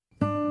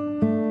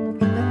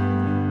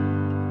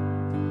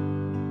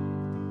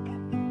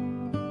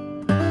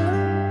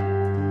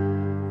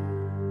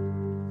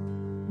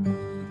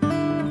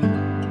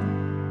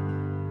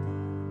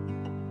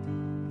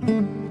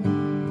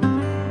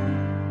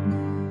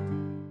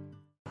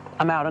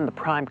I'm out in the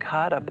prime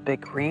cut of the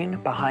Big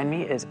Green. Behind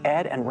me is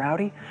Ed and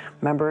Rowdy,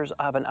 members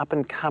of an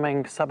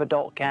up-and-coming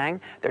sub-adult gang.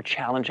 They're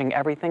challenging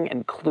everything,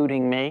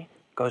 including me.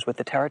 Goes with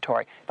the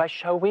territory. If I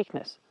show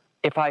weakness,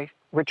 if I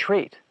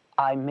retreat,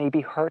 I may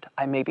be hurt,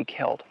 I may be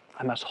killed.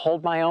 I must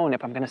hold my own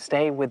if I'm going to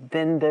stay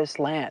within this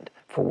land.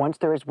 For once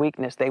there is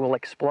weakness, they will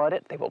exploit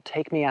it, they will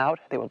take me out,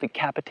 they will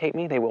decapitate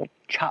me, they will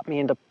chop me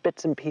into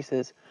bits and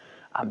pieces.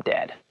 I'm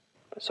dead.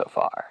 But so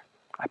far,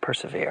 I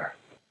persevere.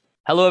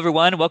 Hello,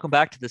 everyone. Welcome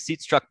back to the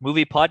Seat Struck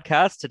Movie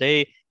Podcast.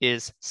 Today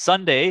is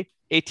Sunday,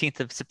 18th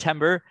of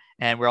September,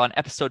 and we're on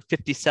episode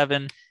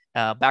 57,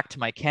 back to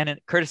my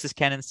Curtis's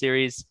Canon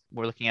series.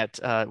 We're looking at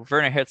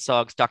Werner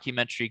Herzog's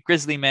documentary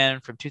GRIZZLY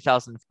Man from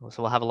 2000.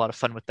 So we'll have a lot of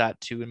fun with that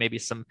too, and maybe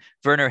some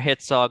Werner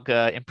Herzog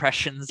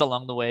impressions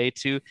along the way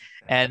too.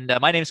 And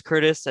my name is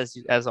Curtis,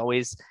 as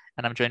always,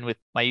 and I'm joined with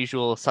my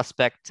usual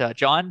suspect,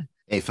 John.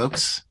 Hey,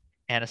 folks.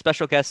 And a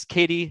special guest,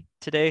 Katie,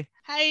 today.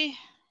 Hi.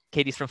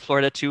 Katie's from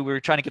Florida too. We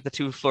were trying to get the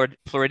two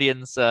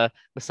Floridians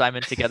with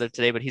Simon together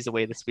today, but he's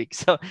away this week.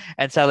 So,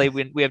 and sadly,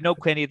 we have no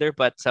Quinn either,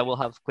 but we'll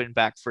have Quinn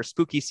back for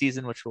spooky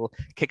season, which will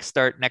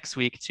kickstart next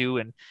week too,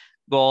 and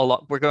go all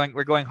out. We're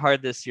going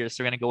hard this year,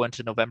 so we're going to go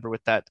into November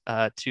with that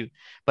too.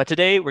 But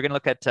today we're going to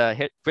look at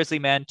GRIZZLY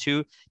Man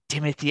 2,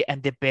 Timothy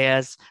and the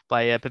Bears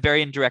by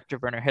Bavarian director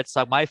Werner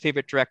Herzog, my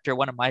favorite director,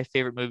 one of my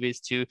favorite movies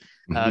too.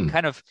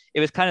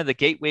 It was kind of the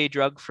gateway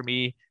drug for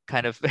me,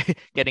 kind of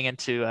getting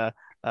into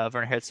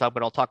Werner Herzog,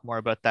 but I'll talk more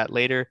about that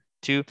later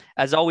too.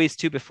 As always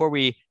too, before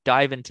we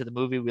dive into the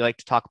movie, we like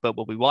to talk about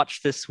what we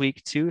watched this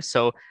week too.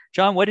 So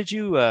John, what did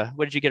you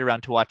get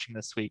around to watching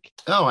this week?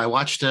 Oh, I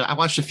watched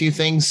a few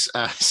things.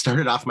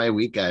 Started off my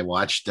week. I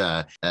watched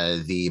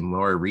the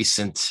more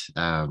recent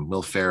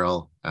Will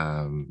Ferrell,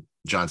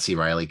 John C.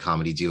 Reilly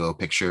comedy duo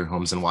picture,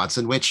 Holmes and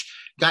Watson, which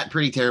got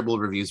pretty terrible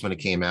reviews when it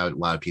came out. A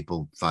lot of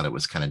people thought it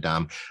was kind of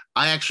dumb.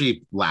 I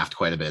actually laughed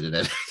quite a bit at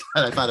it.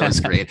 I thought it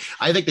was great.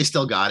 I think they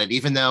still got it,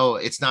 even though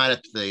it's not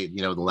at the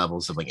the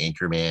levels of like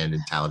Anchorman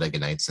and Talladega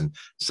Nights and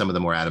some of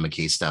the more Adam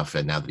McKay stuff.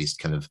 And now that he's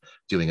kind of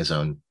doing his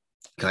own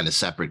kind of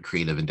separate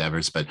creative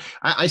endeavors, but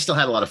I still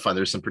had a lot of fun.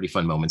 There's some pretty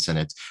fun moments in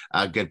it,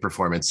 good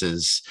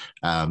performances,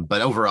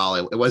 but overall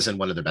it wasn't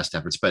one of their best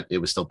efforts, but it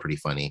was still pretty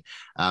funny.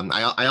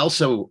 I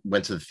also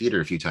went to the theater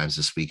a few times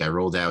this week. I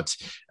rolled out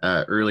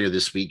earlier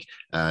this week.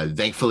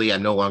 Thankfully,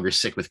 I'm no longer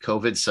sick with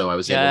COVID, so I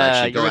was able to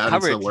actually go out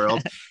into the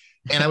world.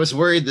 And I was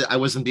worried that I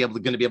wasn't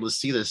going to be able to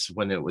see this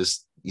when it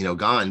was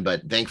gone,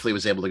 but thankfully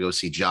was able to go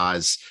see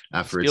Jaws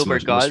for its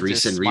most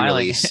recent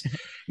re-release.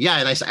 Yeah,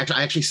 and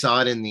I actually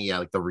saw it in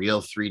the the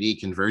real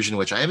 3D conversion,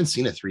 which I haven't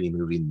seen a 3D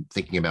movie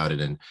thinking about it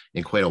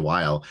in quite a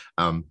while.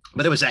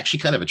 But it was actually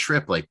kind of a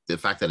trip, like the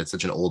fact that it's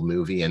such an old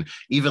movie, and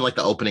even like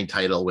the opening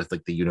title with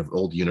like the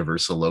old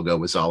Universal logo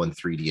was all in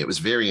 3D. It was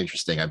very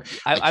interesting. I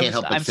can't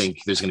help but think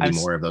there's going to be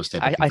more of those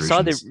type of conversions. I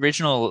saw the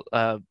original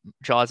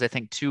Jaws, I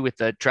think too, with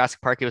the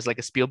Jurassic Park. It was like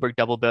a Spielberg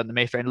double bill in the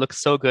Mayfair, and it looked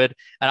so good.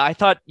 And I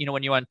thought,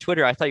 when you were on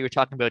Twitter, I thought you were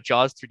talking about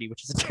Jaws 3D,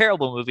 which is a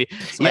terrible movie.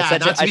 So yeah,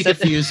 not to be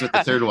confused with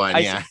the third one.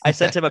 I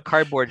sent him a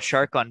cardboard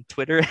shark on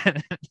Twitter,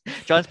 and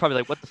John's probably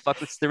like, "What the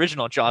fuck? It's the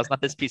original Jaws,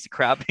 not this piece of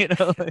crap,"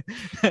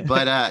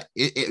 But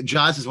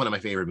Jaws is one of my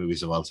favorite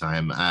movies of all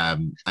time.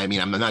 I mean,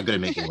 I'm not good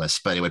at making lists,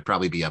 but it would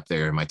probably be up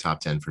there in my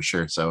top 10 for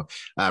sure. So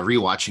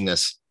rewatching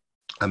this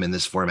in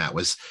this format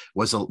was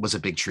a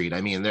big treat.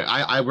 I mean,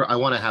 I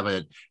want to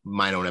have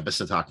my own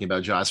episode talking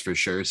about Jaws for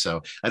sure.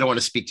 So I don't want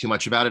to speak too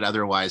much about it.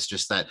 Otherwise,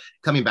 just that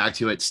coming back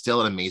to it,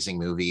 still an amazing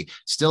movie.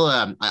 Still,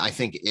 I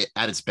think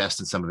at its best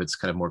in some of its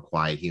kind of more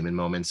quiet human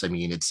moments. I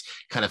mean, it's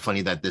kind of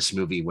funny that this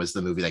movie was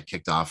the movie that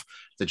kicked off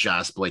the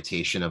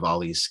Jazzploitation of all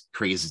these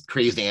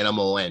crazed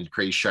animal and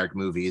crazed shark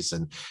movies,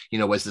 and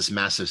was this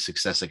massive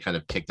success that kind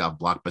of kicked off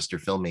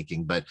blockbuster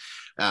filmmaking. But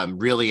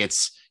really,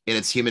 it's in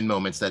its human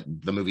moments that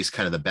the movie's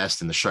kind of the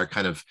best, and the shark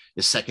kind of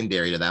is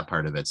secondary to that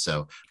part of it.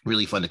 So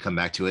really fun to come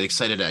back to it.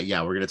 Excited. We're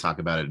going to talk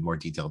about it in more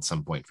detail at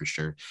some point for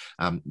sure.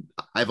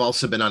 I've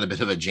also been on a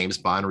bit of a James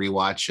Bond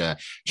rewatch,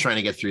 trying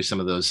to get through some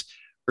of those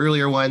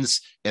earlier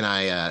ones, and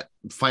I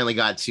finally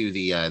got to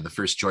the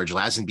first George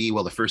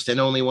Lazenby, the first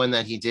and only one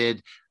that he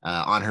did,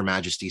 on Her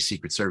Majesty's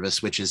Secret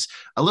Service, which is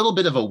a little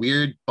bit of a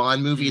weird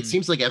Bond movie. It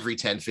seems like every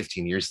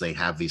 10-15 years they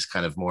have these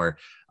kind of more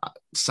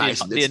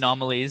the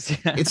anomalies.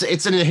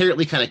 it's an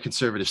inherently kind of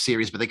conservative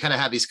series, but they kind of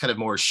have these kind of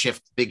more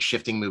big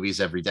shifting movies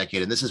every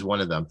decade, and this is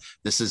one of them.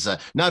 This is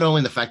not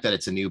only the fact that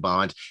it's a new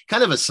Bond,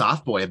 kind of a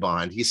soft boy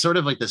Bond. He's sort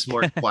of like this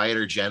more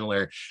quieter,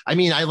 gentler. I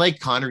mean, I like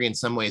Connery in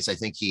some ways. I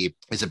think he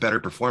is a better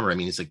performer. I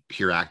mean, he's a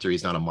pure actor.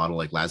 He's not a model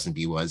like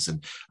Lazenby was,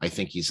 and I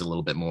think he's has a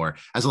little bit more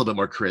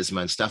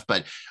charisma and stuff.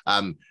 But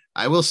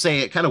I will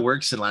say it kind of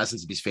works in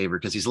Lazenby's favor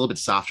because he's a little bit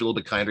softer, a little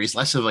bit kinder. He's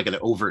less of like an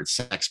overt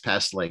sex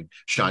pest like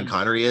Sean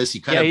Connery is.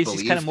 You kind of he's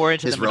kind of believe more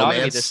into his the monogamy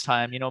romance this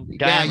time. Yeah,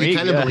 Diane you Reed.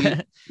 kind of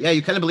believe. Yeah,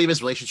 you kind of believe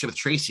his relationship with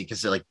Tracy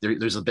because like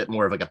there's a bit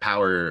more of like a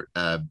power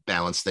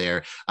balance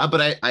there.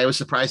 But I was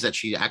surprised that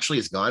she actually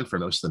is gone for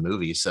most of the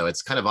movie. So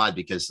it's kind of odd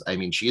because I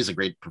mean she is a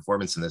great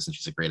performance in this and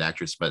she's a great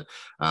actress, but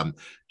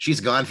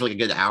she's gone for like a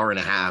good hour and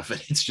a half.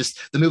 And it's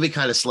just the movie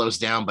kind of slows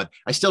down, but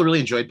I still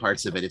really enjoyed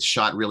parts of it. It's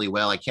shot really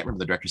well. I can't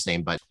remember the director's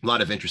name, but a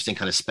lot of interesting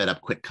kind of sped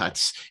up quick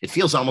cuts. It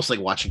feels almost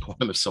like watching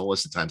Quantum of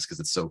Solace at times because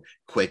it's so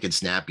quick and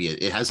snappy.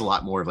 It has a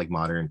lot more of like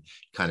modern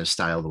kind of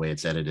style the way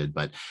it's edited,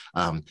 but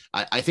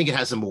I think it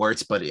has some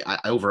warts, but I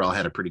overall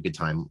had a pretty good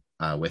time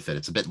with it.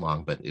 It's a bit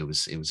long, but it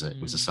was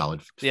a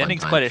solid. The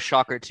ending's time. quite a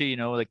shocker too.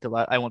 Like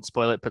I won't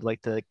spoil it, but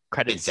like the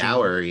credits.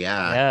 Dour,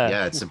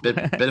 yeah. It's a bit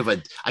of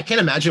a. I can't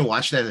imagine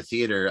watching that in the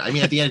theater. I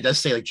mean, at the end it does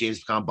say like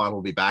James Bond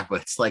will be back,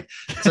 but it's like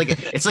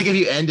if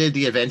you ended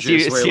the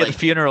Avengers where like the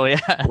funeral,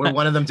 where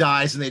one of them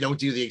dies and they don't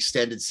do the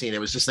extended scene. It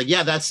was just like,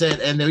 yeah, that's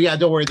it, and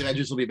don't worry, the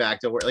Avengers will be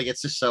back. Don't worry. Like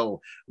it's just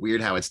so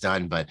weird how it's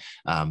done, but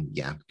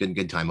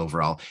good time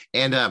overall.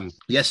 And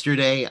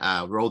yesterday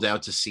rolled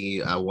out to see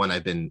one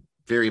I've been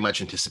very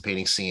much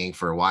anticipating seeing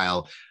for a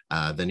while,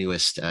 the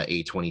newest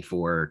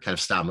A24 kind of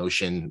stop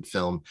motion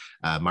film,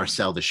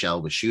 Marcel the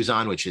Shell with Shoes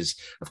On, which is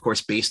of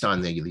course based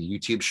on the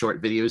YouTube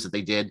short videos that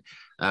they did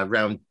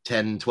around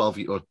 10 to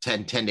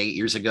 8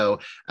 years ago,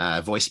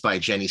 voiced by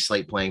Jenny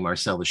Slate playing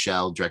Marcel the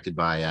Shell, directed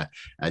by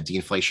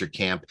Dean Fleischer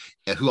Camp,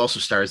 who also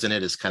stars in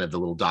it as kind of the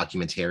little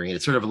documentarian.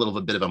 It's sort of a little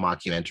bit of a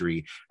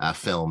mockumentary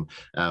film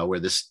where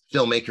this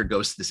filmmaker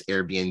goes to this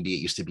Airbnb. It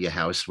used to be a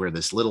house where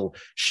this little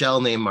shell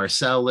named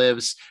Marcel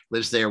lives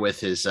there with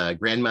his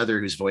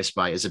grandmother, who's voiced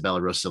by Isabella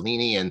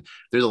Rossellini. And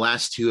they're the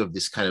last two of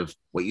this kind of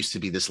what used to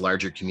be this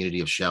larger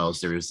community of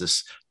shells. There was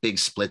this big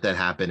split that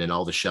happened and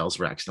all the shells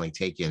were accidentally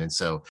taken. And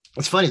so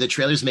it's funny, the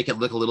trailers make it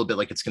look a little bit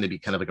like it's going to be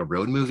kind of like a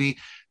road movie,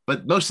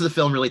 but most of the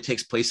film really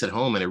takes place at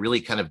home, and it really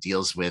kind of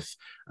deals with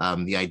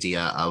the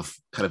idea of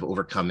kind of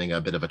overcoming a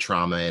bit of a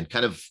trauma and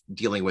kind of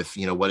dealing with,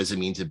 what does it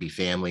mean to be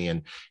family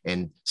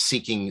and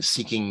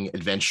seeking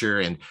adventure.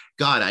 And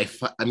God,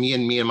 me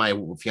and my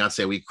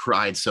fiance, we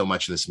cried so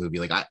much in this movie.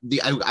 Like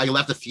I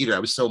left the theater, I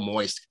was so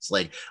moist. It's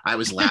like I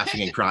was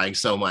laughing and crying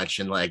so much,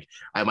 and like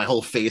my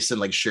whole face and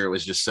like shirt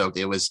was just soaked.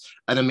 It was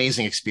an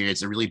amazing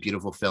experience, a really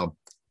beautiful film.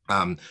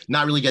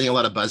 Not really getting a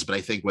lot of buzz, but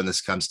I think when this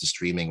comes to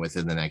streaming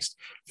within the next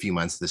few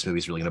months, this movie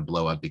is really going to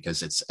blow up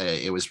because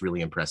it was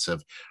really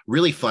impressive,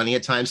 really funny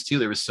at times too.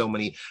 There was so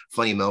many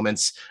funny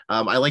moments.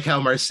 I like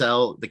how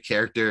Marcel, the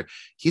character,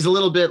 he's a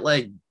little bit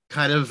like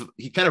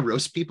he kind of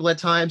roasts people at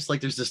times. Like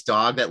there's this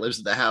dog that lives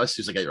in the house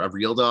who's like a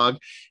real dog,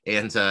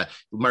 and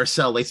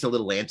Marcel lights a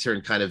little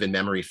lantern kind of in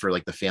memory for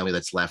like the family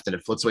that's left, and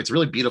it floats away. It's a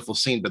really beautiful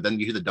scene, but then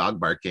you hear the dog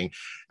barking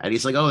and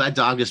he's like, oh, that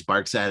dog just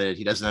barks at it,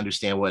 he doesn't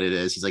understand what it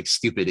is, he's like,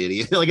 stupid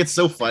idiot. Like it's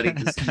so funny.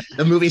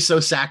 The movie's so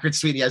saccharine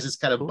sweet. He has this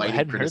kind of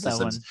biting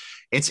criticisms.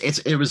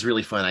 It was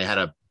really fun.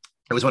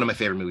 It was one of my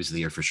favorite movies of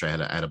the year for sure. I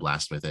had a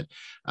blast with it.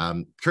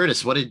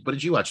 Curtis, what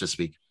did you watch this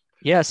week?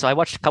 Yeah, so I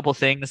watched a couple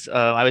things.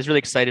 I was really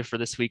excited for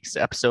this week's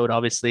episode,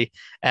 obviously.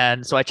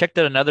 And so I checked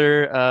out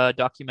another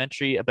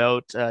documentary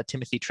about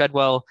Timothy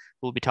Treadwell,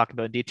 who we'll be talking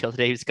about in detail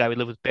today. He's the guy who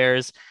lived with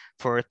bears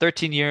for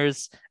 13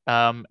 years.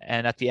 And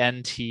at the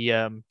end, he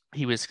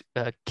was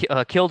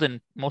killed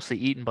and mostly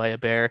eaten by a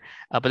bear.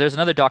 But there's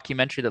another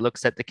documentary that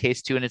looks at the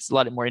case too, and it's a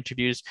lot more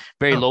interviews,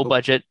 very low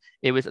budget.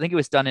 I think it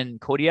was done in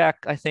Kodiak,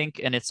 I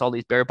think, and it's all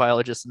these bear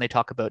biologists, and they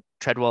talk about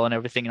Treadwell and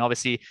everything. And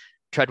obviously,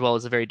 Treadwell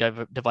is a very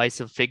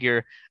divisive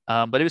figure,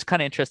 but it was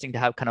kind of interesting to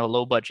have kind of a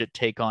low budget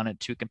take on it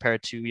to compare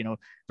it to,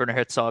 Werner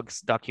Herzog's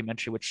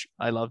documentary, which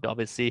I loved,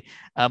 obviously.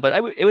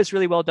 But it was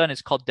really well done.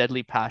 It's called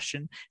Deadly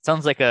Passion. It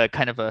sounds like a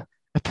kind of a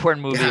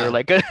porn movie or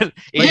like a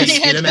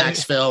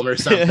Cinemax film or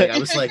something. I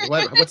was like,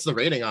 what's the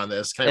rating on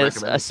this? Can I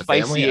recommend a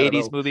spicy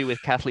 80s movie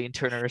with Kathleen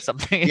Turner or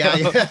something? Yeah.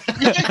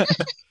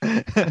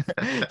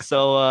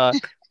 So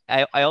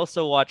I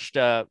also watched,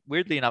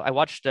 weirdly enough, I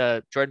watched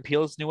Jordan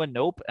Peele's new one,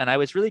 Nope, and I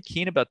was really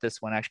keen about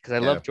this one actually because I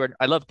love Jordan.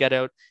 I love Get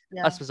Out.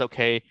 Yeah. Us was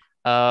okay.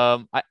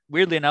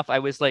 Weirdly enough, I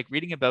was like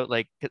reading about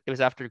like it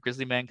was after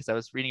Grizzly Man because I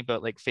was reading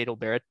about like fatal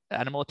bear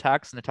animal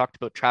attacks, and they talked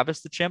about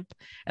Travis the chimp,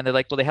 and they're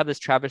like, well, they have this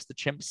Travis the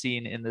chimp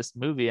scene in this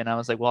movie, and I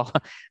was like, well,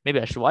 maybe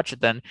I should watch it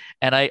then.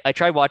 And I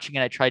tried watching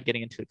it. I tried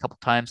getting into it a couple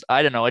times.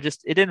 I don't know. It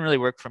didn't really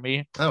work for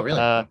me. Oh,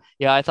 really?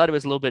 Yeah, I thought it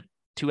was a little bit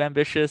too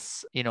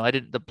ambitious.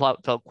 The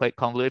plot felt quite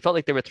convoluted. It felt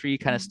like there were three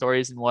kind of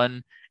stories in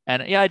one.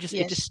 And yeah,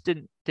 it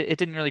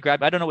didn't really grab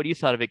me. I don't know what you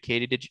thought of it,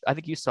 Katie. I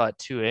think you saw it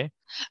too, eh?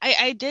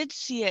 I did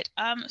see it.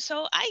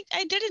 So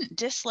I didn't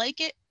dislike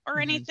it or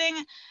anything,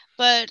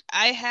 but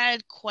I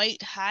had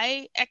quite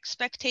high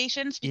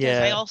expectations because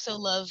I also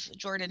love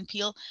Jordan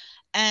Peele.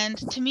 And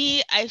to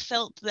me, I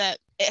felt that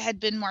it had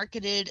been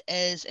marketed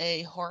as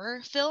a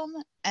horror film,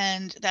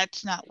 and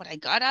that's not what I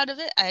got out of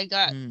it. I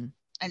got an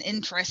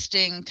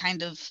interesting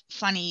kind of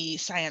funny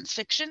science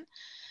fiction,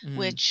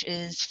 which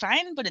is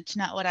fine, but it's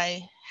not what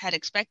I had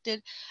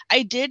expected.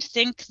 I did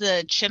think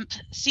the chimp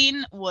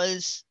scene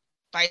was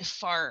by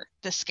far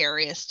the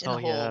scariest in the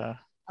whole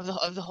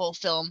of the whole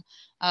film,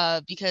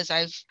 because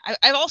I've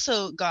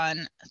also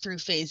gone through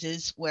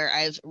phases where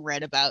I've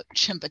read about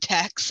chimp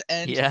attacks,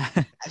 and I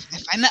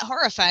find that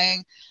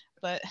horrifying.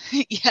 But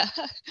yeah,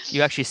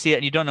 you actually see it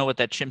and you don't know what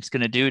that chimp's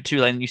gonna do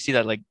too. And you see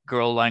that like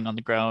girl lying on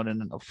the ground,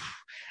 and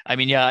I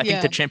mean, I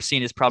think the chimp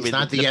scene is probably he's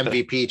not the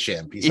MVP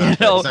chimp. He's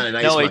not a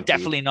nice monkey.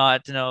 Definitely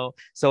not. No,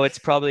 so it's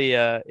probably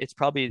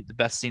the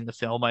best scene in the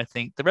film. I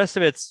think the rest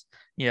of it's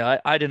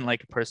I didn't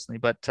like it personally,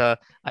 but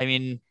I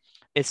mean,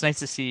 it's nice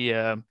to see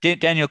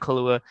Daniel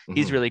Kaluuya.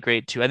 He's really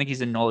great too. I think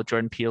he's in all of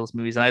Jordan Peele's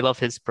movies, and I love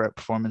his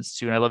performance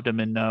too. And I loved him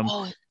in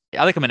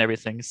I like him in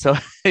everything, so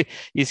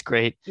he's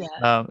great.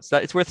 So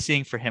it's worth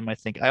seeing for him, I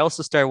think. I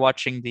also started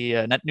watching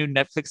the new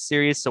Netflix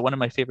series. So one of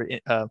my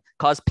favorite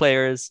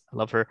cosplayers, I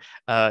love her,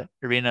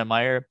 Irina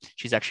Meyer.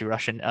 She's actually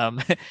Russian.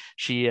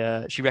 She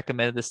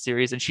recommended this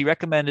series, and she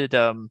recommended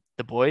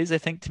The Boys, I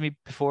think, to me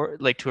before,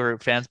 like to her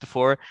fans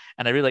before,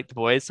 and I really like The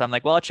Boys. So I'm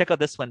like, well, I'll check out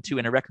this one too.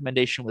 And her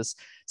recommendation was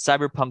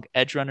Cyberpunk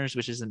Edge Runners,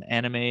 which is an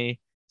anime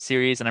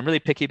series, and I'm really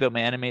picky about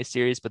my anime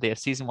series, but they have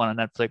season 1 on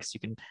Netflix. You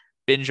can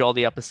binge all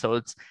the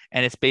episodes,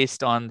 and it's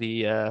based on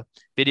the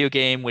video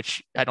game,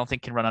 which I don't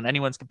think can run on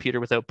anyone's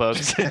computer without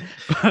bugs. Is it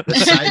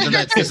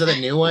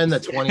a new one, the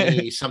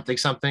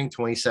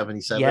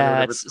 2077,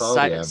 yeah, it's called?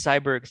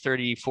 Cyberg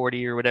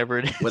 3040 or whatever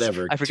it is.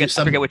 Whatever. I forget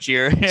which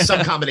year.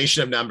 Some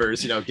combination of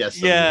numbers, guess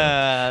them.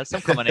 Yeah,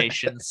 some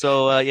combination.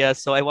 So I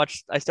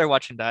started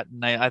watching that,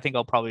 and I think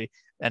I'll probably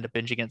end up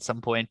binging at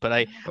some point,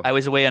 but I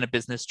was away on a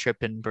business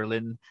trip in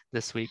Berlin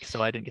this week,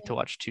 so I didn't get to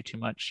watch too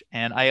much.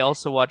 And I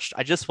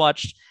just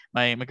watched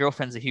my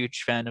girlfriend's a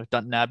huge fan of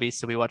Downton Abbey,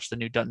 so we watched the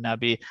new Downton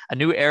Abbey, A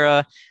New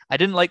Era. I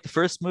didn't like the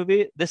first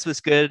movie. This was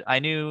good. I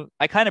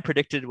kind of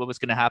predicted what was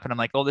going to happen. I'm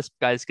like, oh, this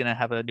guy's going to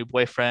have a new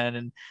boyfriend,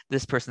 and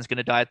this person's going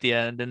to die at the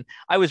end, and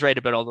I was right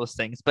about all those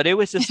things. But it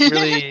was just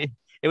really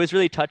it was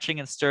really touching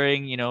and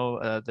stirring.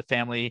 The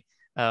family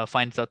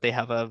finds out they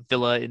have a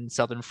villa in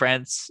southern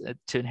France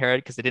to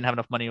inherit because they didn't have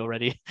enough money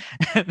already,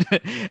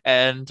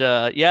 and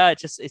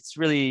it's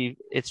really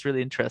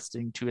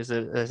interesting too as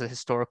a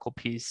historical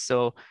piece.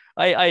 So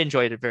I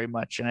enjoyed it very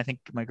much, and I think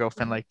my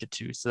girlfriend liked it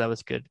too. So that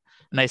was good.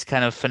 Nice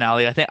kind of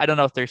finale. I don't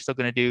know if they're still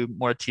going to do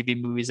more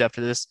TV movies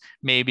after this,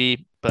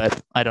 maybe,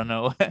 but I don't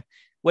know.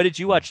 What did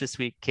you watch this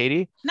week,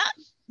 Katie?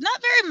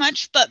 Not very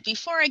much, but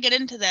before I get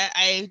into that,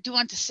 I do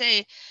want to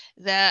say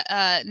that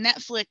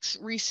Netflix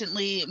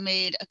recently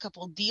made a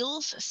couple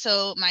deals.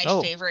 So my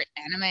favorite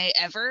anime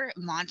ever,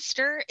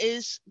 Monster,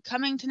 is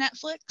coming to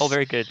Netflix. Oh,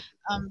 very good.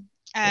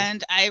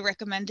 And I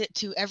recommend it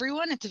to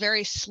everyone. It's a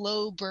very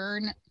slow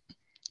burn,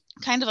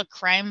 kind of a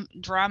crime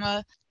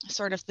drama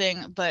sort of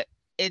thing, but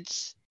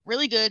it's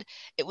really good.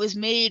 It was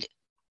made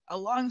a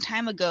long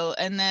time ago,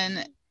 and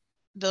then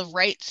the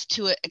rights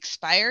to it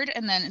expired,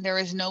 and then there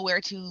was nowhere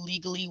to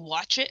legally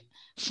watch it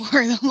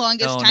for the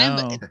longest time.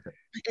 No. But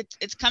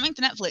it's coming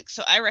to Netflix,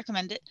 so I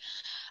recommend it.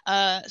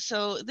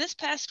 So this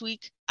past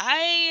week,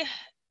 I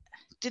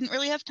didn't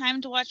really have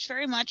time to watch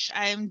very much.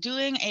 I'm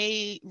doing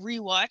a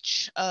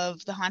rewatch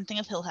of The Haunting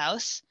of Hill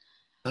House.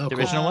 Oh, the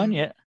original one,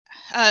 yeah.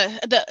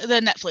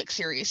 The Netflix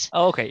series.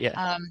 Oh, okay,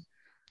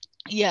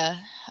 yeah.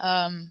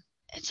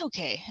 It's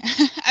okay.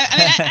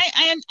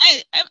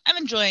 I'm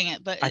enjoying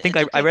it, but I think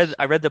I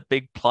read the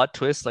big plot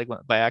twist like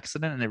by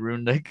accident, and it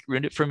ruined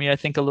it for me. I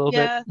think a little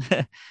bit.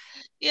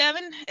 Yeah,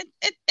 I mean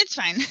it's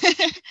fine.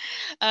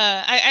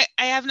 I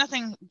have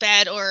nothing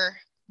bad or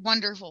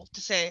wonderful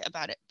to say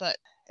about it, but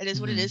it is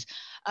what it is.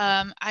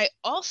 I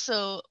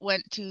also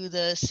went to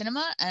the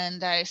cinema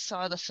and I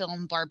saw the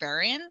film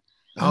Barbarian.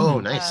 Oh,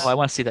 nice. I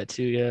want to see that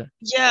too. Yeah.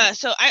 Yeah.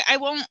 So I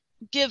won't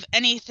give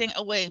anything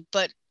away,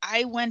 but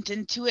I went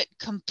into it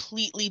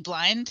completely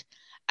blind.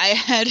 I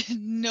had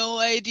no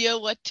idea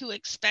what to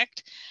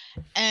expect,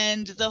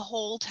 and the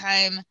whole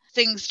time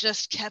things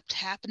just kept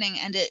happening,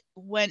 and it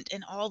went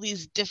in all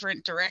these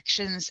different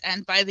directions.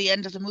 And by the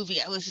end of the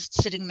movie, I was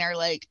just sitting there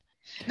like,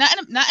 not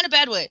in a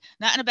bad way.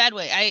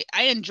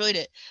 I enjoyed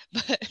it,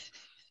 but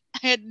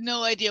I had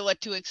no idea what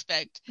to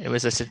expect. It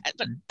was a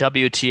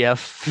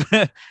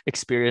WTF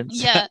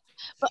experience. Yeah,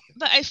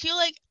 but I feel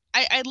like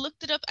I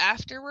looked it up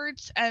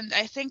afterwards, and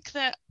I think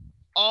that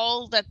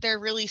all that they're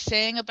really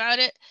saying about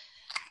it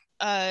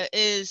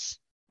is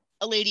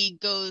a lady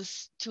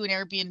goes to an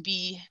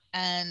Airbnb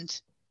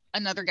and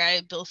another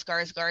guy, Bill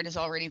Skarsgård, is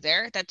already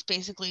there. That's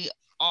basically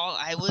all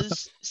I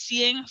was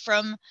seeing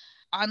from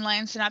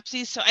online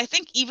synopses. So I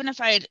think even if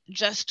I had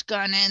just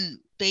gone in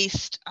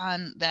based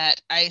on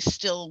that, I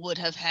still would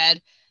have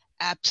had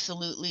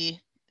absolutely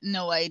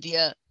no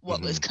idea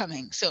what was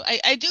coming. So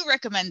I do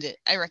recommend it.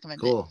 I recommend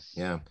it. Cool.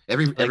 Yeah.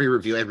 Every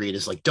review I read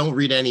is like, don't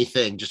read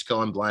anything, just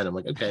go in blind. I'm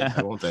like, okay,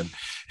 I won't then.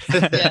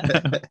 Yeah,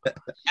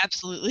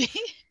 absolutely.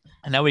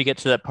 And now we get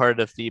to that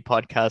part of the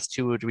podcast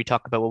too, where we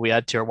talk about what we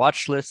add to our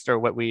watch list or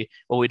what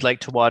we'd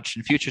like to watch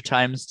in future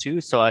times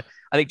too. So I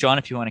think, John,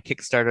 if you want to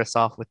kickstart us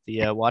off with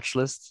the watch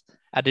list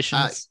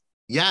additions.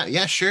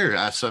 Yeah,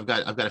 sure. So I've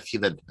got a few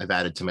that I've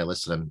added to my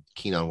list that I'm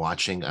keen on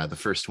watching. The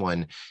first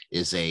one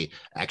is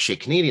actually a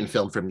Canadian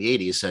film from the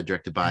 80s,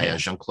 directed by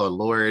Jean-Claude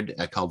Lord,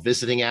 called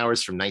Visiting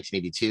Hours from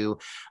 1982.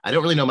 I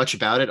don't really know much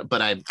about it,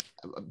 but I'm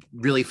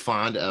really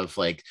fond of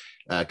like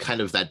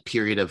kind of that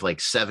period of like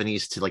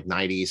 70s to like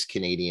 90s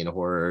Canadian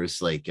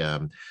horrors, like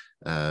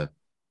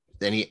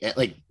any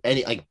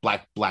like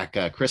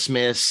Black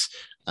Christmas.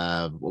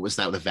 What was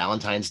that? The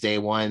Valentine's Day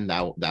one.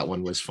 That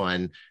one was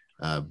fun.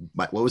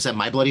 What was that?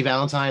 My Bloody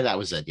Valentine. That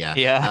was it. Yeah.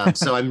 Yeah.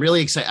 So I'm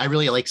really excited. I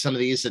really like some of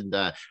these, and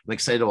I'm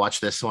excited to watch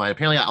this one.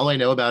 Apparently, all I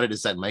know about it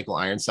is that Michael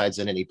Ironside's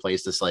in it. He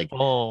plays this like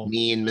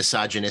mean,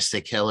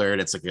 misogynistic killer,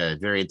 and it's like a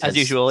very intense as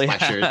usual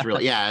slasher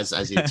thriller. Yeah,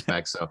 as you'd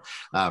expect. So,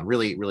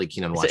 really, really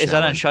keen on watching. Is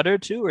that on Shudder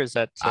too, or is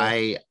that?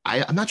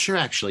 I'm not sure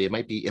actually. It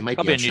might be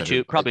probably on YouTube.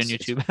 Shudder. Probably on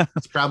YouTube.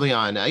 It's probably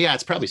on. Yeah,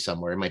 it's probably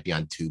somewhere. It might be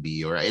on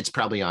Tubi, or it's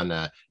probably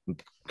on.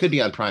 Could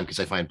be on Prime, because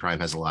I find Prime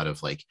has a lot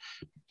of like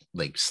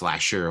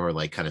slasher or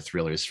like kind of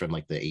thrillers from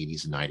like the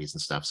 80s and 90s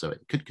and stuff, so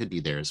it could be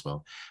there as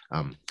well.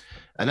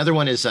 Another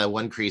one is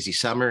One Crazy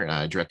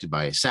Summer, directed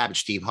by Savage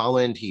Steve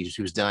Holland.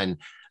 Who's done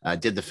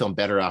did the film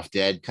Better Off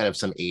Dead, kind of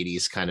some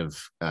 80s kind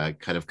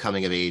of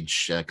coming of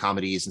age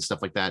comedies and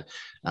stuff like that.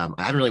 I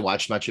haven't really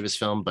watched much of his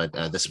film, but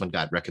this one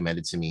got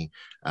recommended to me.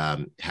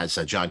 Has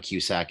John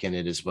Cusack in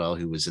it as well,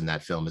 who was in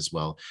that film as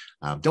well.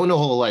 Don't know a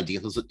whole lot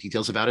of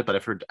details about it, but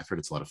I've heard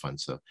it's a lot of fun,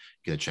 so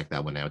gonna check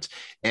that one out.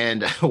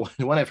 And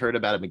one I've heard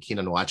about, I've been keen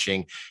on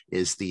watching,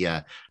 is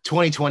the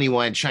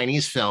 2021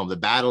 Chinese film The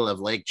Battle of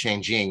Lake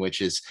Changjing,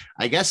 which is,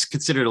 I guess,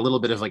 considered a little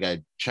bit of like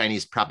a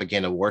Chinese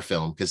propaganda war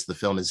film, because the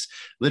film is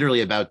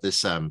literally about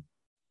this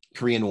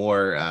Korean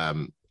War,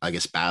 I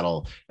guess,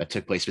 battle that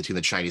took place between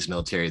the Chinese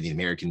military and the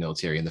American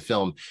military. And the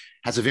film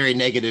has a very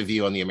negative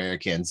view on the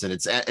Americans, and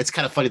it's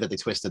kind of funny that they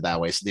twisted that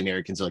way. So the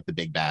Americans are like the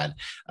big bad.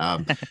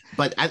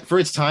 But for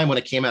its time when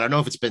it came out, I don't know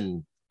if it's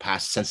been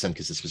passed since then,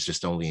 because this was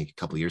just only a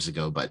couple of years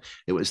ago, but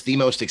it was the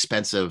most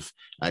expensive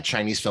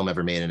Chinese film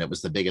ever made, and it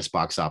was the biggest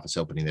box office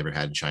opening they ever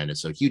had in China.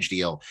 So huge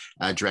deal.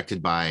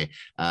 Directed by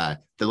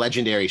the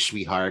legendary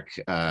Shui Hark,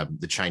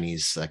 the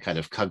Chinese kind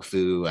of kung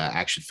fu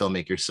action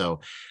filmmaker. So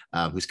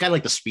who's kind of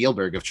like the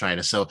Spielberg of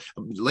China. So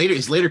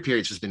his later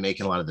periods has been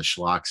making a lot of the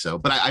schlock. So,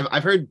 but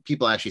I've heard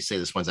people actually say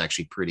this one's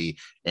actually pretty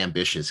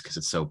ambitious because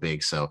it's so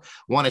big. So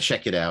want to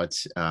check it out.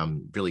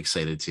 Really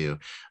excited to.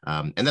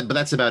 But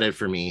that's about it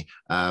for me.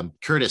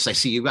 Curtis, I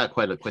see you got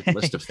quite a quick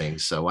list of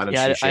things. So why don't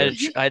you share?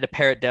 I had to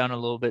pare it down a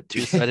little bit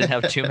too, so I didn't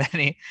have too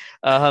many.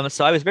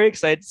 So I was very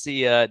excited to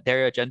see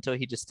Dario Argento.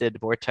 He just did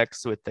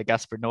Vortex with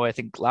Gaspar Noé, I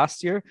think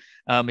last year.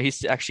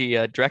 He's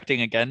actually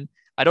directing again.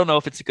 I don't know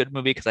if it's a good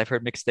movie because I've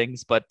heard mixed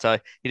things, but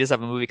he does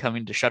have a movie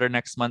coming to Shudder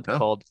next month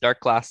called Dark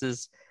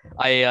Glasses.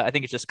 I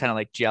think it's just kind of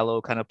like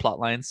Giallo kind of plot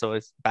line, so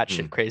it's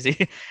batshit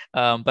crazy.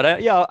 But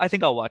I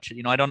think I'll watch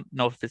it. I don't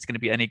know if it's going to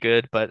be any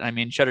good, but I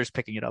mean, Shudder's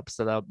picking it up,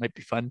 so that might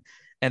be fun.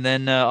 And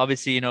then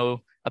obviously,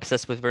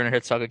 obsessed with Werner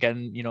Herzog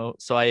again.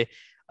 So I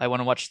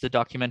want to watch the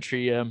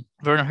documentary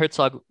Werner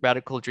Herzog,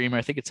 Radical Dreamer.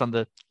 I think it's on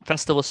the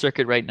festival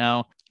circuit right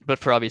now, but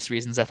for obvious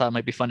reasons, I thought it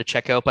might be fun to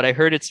check out. But I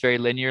heard it's very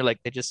linear. Like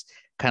they just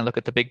kind of look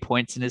at the big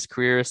points in his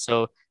career.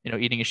 So,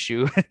 eating a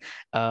shoe,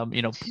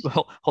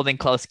 holding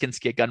Klaus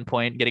Kinski at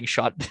gunpoint, getting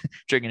shot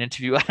during an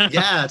interview. Yeah,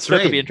 that's so right.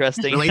 That could be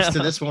interesting. It relates to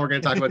this one we're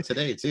going to talk about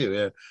today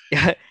too.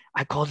 Yeah.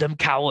 I called them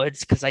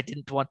cowards because I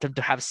didn't want them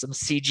to have some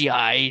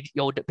CGI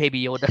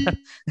baby Yoda.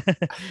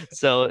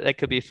 So that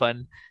could be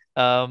fun.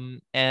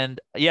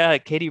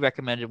 Katie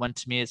recommended one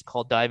to me. It's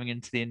called Diving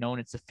into the Unknown.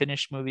 It's a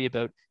Finnish movie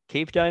about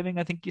cave diving,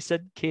 I think you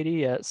said, Katie.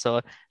 Yeah,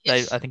 so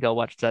yes. I think I'll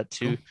watch that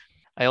too. Cool.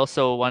 I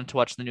also wanted to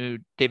watch the new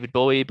David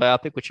Bowie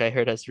biopic, which I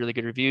heard has really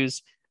good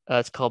reviews.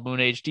 It's called Moon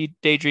Age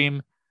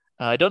Daydream.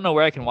 I don't know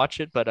where I can watch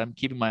it, but I'm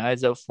keeping my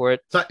eyes out for it.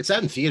 It's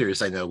out in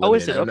theaters, I know.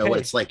 Is it? I don't know what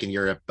it's like in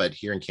Europe, but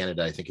here in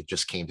Canada, I think it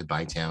just came to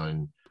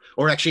Bytown,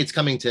 or actually it's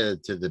coming to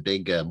the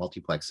big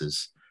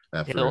multiplexes.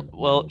 I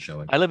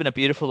live in a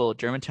beautiful little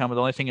German town, but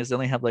the only thing is they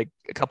only have like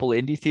a couple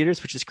indie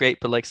theaters, which is great,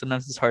 but like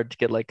sometimes it's hard to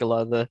get like a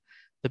lot of the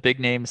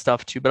big name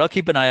stuff too. But I'll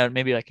keep an eye out.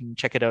 Maybe I can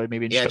check it out.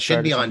 Maybe it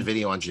should be on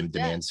video on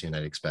demand soon,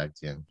 I'd expect.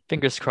 Yeah,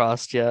 fingers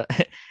crossed. Yeah.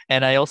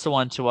 And I also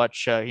want to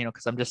watch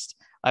because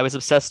I was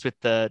obsessed with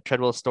the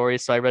Treadwell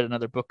stories, so I read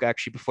another book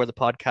actually before the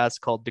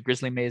podcast called The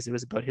Grizzly Maze. It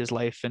was about his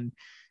life, and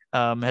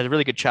had a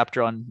really good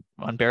chapter on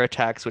bear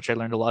attacks, which I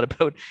learned a lot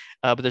about.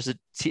 But there's a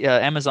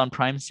Amazon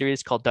Prime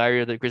series called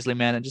Diary of the Grizzly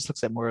Man, and just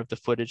looks at more of the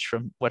footage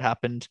from what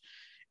happened.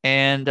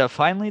 And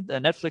finally,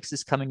 Netflix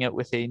is coming out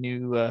with a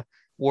new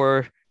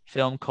war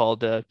film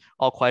called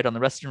All Quiet on the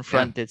Western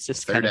Front. It's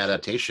just third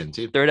adaptation,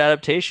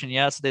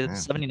 yeah. So the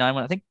 79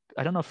 one,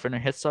 I don't know if Werner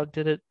Herzog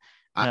did it.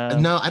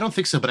 No, I don't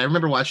think so. But I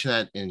remember watching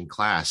that in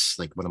class,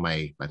 like one of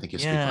my, I think,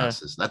 history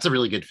classes. That's a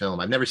really good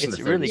film. I've never seen the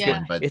third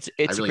one, but it's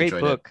a great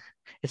book.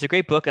 It's a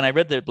great book, and I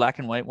read the black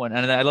and white one,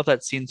 and I love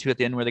that scene too at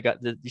the end where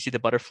you see the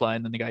butterfly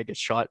and then the guy gets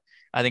shot.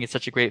 I think it's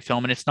such a great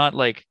film, and it's not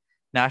like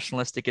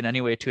nationalistic in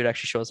any way too. It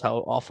actually shows how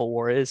awful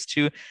war is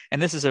too. And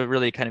this is a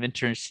really kind of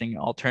interesting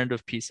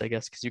alternative piece, I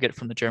guess, because you get it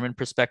from the German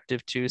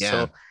perspective too. Yeah.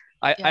 So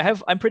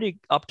I'm pretty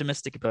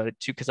optimistic about it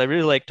too, because I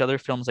really liked other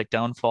films like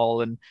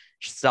Downfall and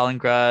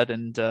Stalingrad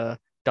and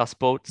Das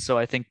Boot. So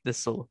I think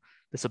this will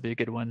be a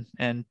good one,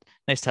 and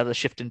nice to have a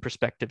shift in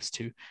perspectives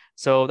too.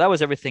 So that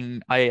was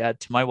everything I add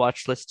to my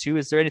watch list too.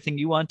 Is there anything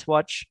you want to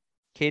watch,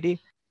 Katie?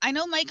 I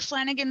know Mike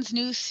Flanagan's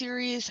new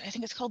series, I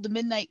think it's called The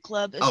Midnight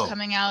Club, is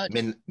coming out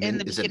in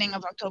the beginning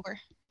of October.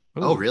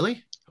 Ooh. Oh,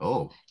 really?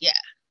 Oh.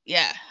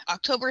 Yeah.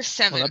 October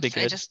 7th. That'd be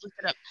good. I just looked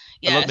it up.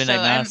 Yeah, I love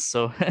Midnight Mass,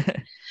 so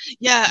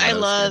yeah, I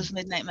love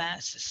Midnight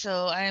Mass.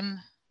 So I'm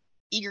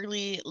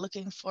eagerly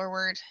looking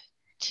forward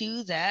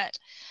to that.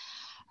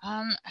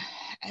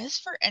 As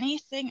for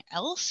anything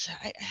else,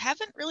 I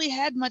haven't really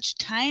had much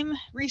time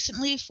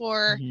recently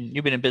for.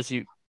 You've been a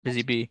busy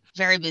bee.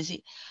 Very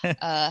busy.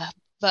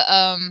 But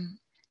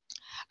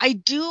I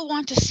do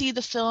want to see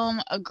the film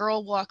A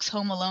Girl Walks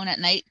Home Alone at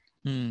Night.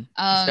 It's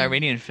an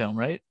Iranian film,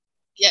 right?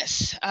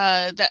 Yes.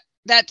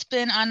 That's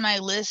been on my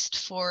list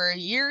for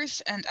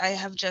years, and I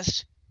have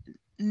just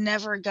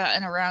never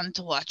gotten around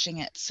to watching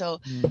it. So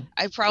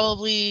I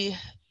probably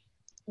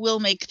will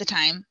make the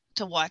time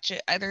to watch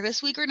it either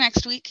this week or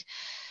next week.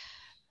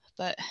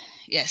 But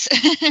yes.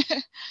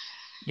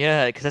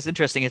 Yeah, because that's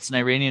interesting. It's an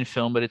Iranian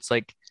film, but it's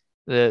like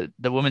the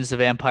woman's the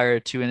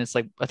vampire too, and it's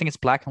like I think it's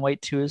black and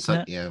white too,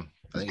 isn't it? Yeah,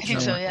 I think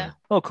so. Yeah.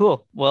 Oh,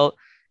 cool. Well,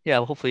 yeah.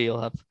 Hopefully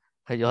you'll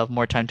have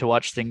more time to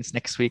watch things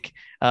next week.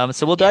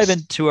 So we'll dive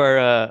into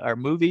our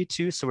movie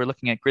too. So we're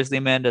looking at Grizzly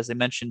Man, as I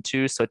mentioned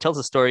too. So it tells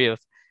the story of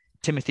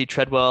Timothy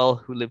Treadwell,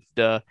 who lived.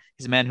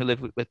 He's a man who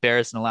lived with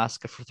bears in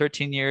Alaska for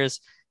 13 years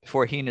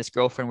before he and his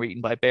girlfriend were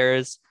eaten by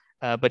bears.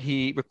 But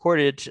he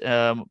recorded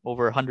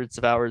over hundreds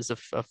of hours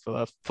of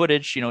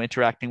footage,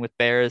 interacting with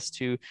bears,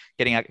 to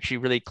getting actually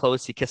really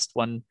close. He kissed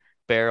one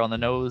bear on the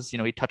nose,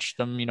 he touched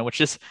them, which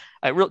is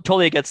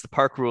totally against the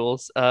park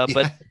rules.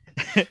 But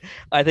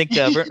I think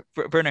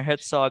Werner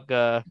Herzog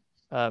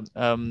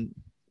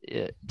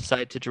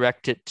decided to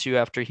direct it too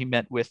after he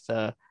met with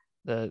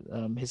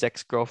his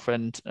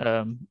ex-girlfriend,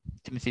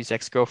 Timothy's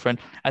ex-girlfriend.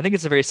 I think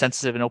it's a very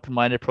sensitive and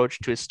open-minded approach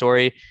to his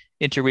story,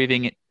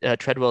 interweaving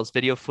Treadwell's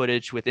video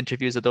footage with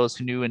interviews of those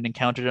who knew and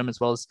encountered him, as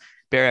well as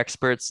bear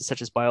experts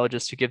such as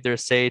biologists who give their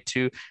say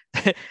to,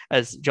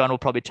 as John will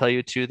probably tell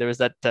you too, there was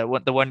that the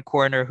one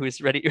coroner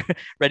who's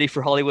ready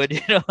for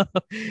Hollywood.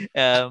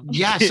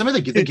 Yeah, some of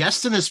the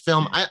guests in this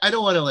film, I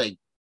don't want to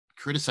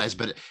criticize,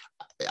 but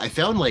I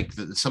found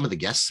some of the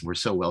guests were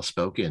so well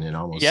spoken and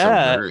almost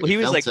well, he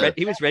was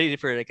he was ready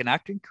for an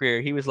acting career.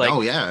 He was like,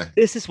 oh yeah,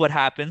 this is what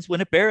happens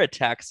when a bear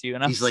attacks you.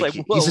 And I'm like,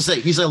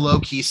 he's a low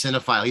key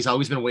cinephile. He's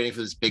always been waiting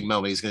for this big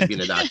moment. He's going to be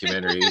in a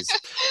documentary.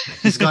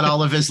 He's got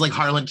all of his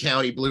Harlan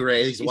County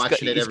Blu-ray. He's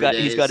watching it every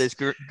day. He's got his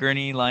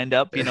gurney lined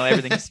up.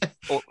 Everything's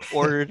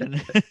ordered,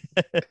 and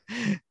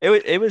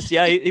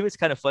it was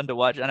kind of fun to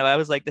watch. And I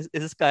was like, is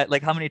this guy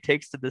how many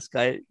takes did this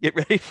guy get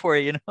ready for?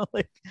 Is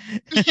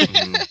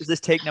this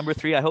take number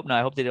 3? I hope not.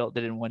 I hope they did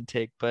it in one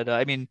take. But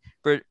I mean,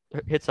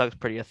 Herzog's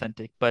pretty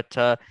authentic. But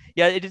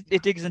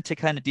it digs into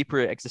kind of deeper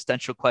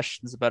existential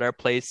questions about our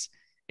place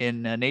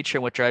in nature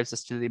and what drives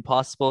us to the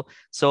impossible.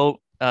 So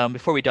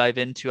before we dive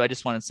into, I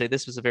just want to say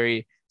this was a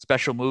very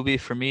special movie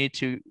for me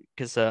too,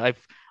 because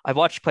I've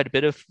watched quite a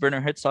bit of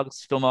Werner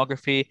Herzog's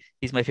filmography.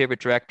 He's my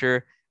favorite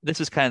director. This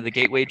was kind of the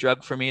gateway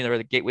drug for me, or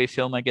the gateway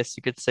film, I guess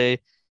you could say.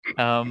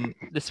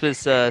 This was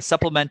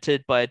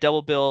supplemented by a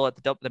double bill at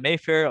the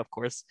Mayfair, of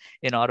course,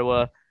 in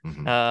Ottawa.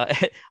 Mm-hmm.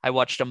 I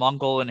watched a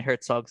Mongol and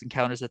Herzog's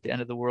Encounters at the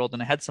End of the World,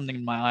 and I had something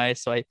in my eye,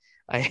 so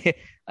I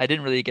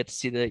didn't really get to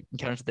see the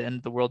Encounters at the End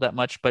of the World that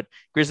much. But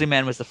Grizzly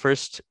Man was the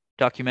first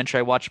documentary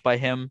I watched by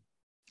him,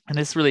 and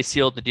this really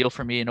sealed the deal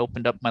for me and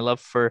opened up my love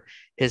for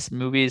his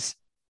movies.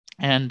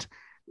 And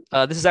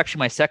this is actually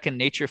my second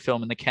nature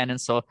film in the canon.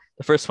 So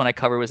the first one I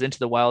covered was Into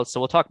the Wild. So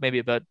we'll talk maybe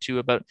about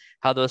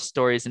how those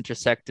stories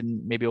intersect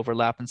and maybe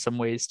overlap in some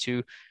ways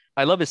too.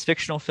 I love his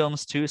fictional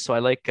films too. So I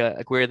like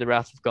Aguirre, The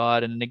Wrath of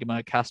God, and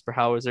Enigma, Caspar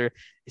Hauser.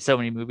 So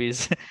many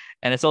movies.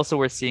 And it's also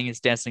worth seeing his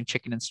Dancing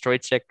Chicken and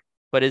Strojcik.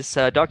 But his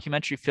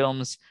documentary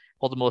films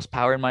hold the most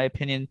power, in my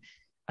opinion.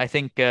 I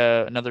think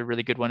another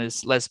really good one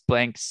is Les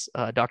Blank's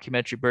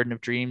documentary Burden of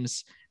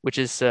Dreams, which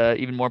is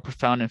even more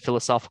profound and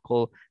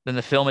philosophical than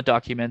the film it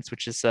documents,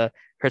 which is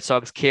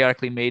Herzog's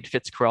chaotically made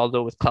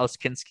Fitzcarraldo with Klaus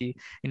Kinski.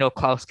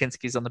 Klaus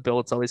Kinski's on the bill.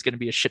 It's always going to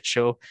be a shit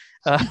show.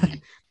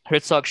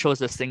 Herzog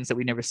shows us things that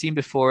we've never seen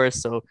before.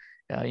 So,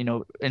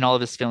 in all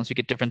of his films, we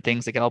get different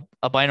things like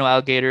albino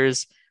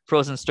alligators,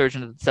 frozen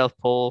sturgeon at the South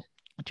Pole,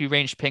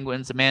 2-ranged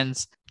penguins, a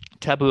man's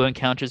taboo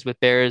encounters with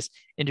bears,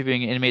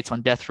 interviewing inmates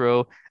on death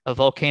row, a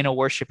volcano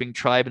worshipping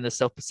tribe in the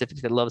South Pacific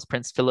that loves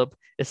Prince Philip,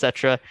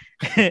 etc.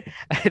 I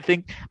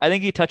think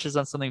he touches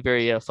on something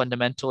very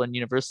fundamental and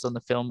universal in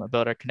the film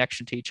about our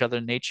connection to each other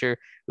in nature,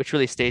 which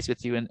really stays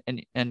with you,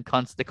 and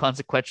the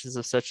consequences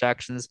of such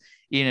actions,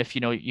 even if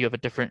you have a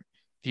different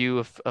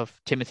view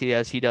of Timothy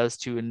as he does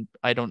too. And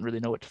I don't really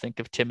know what to think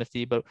of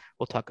Timothy, but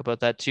we'll talk about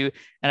that too.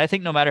 And I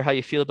think no matter how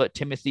you feel about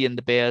Timothy and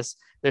the Bears,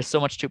 there's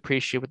so much to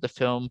appreciate with the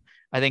film.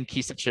 I think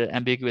he's such an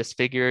ambiguous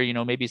figure.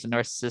 Maybe he's a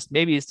narcissist,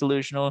 maybe he's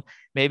delusional,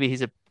 maybe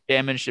he's a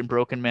damaged and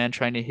broken man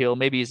trying to heal.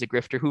 Maybe he's a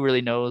grifter. Who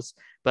really knows?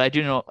 But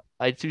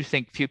I do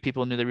think few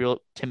people knew the real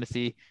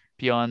Timothy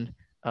beyond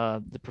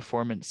the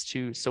performance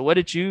too. So what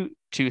did you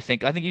two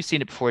think? I think you've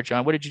seen it before,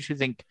 John. What did you two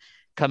think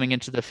coming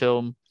into the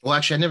film? Well,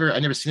 actually, I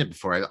never seen it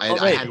before.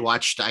 I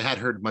had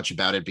heard much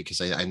about it because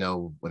I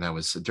know when there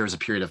was a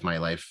period of my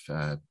life,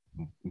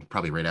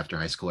 probably right after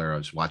high school, where I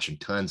was watching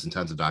tons and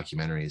tons of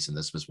documentaries, and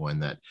this was one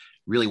that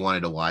really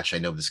wanted to watch. I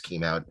know this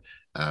came out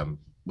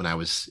when I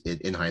was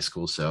in high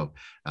school, so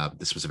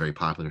this was a very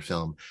popular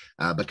film.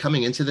 But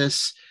coming into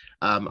this,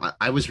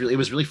 it was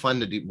really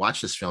fun to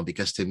watch this film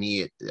because to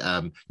me,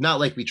 not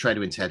like we try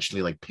to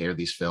intentionally like pair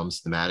these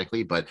films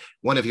thematically, but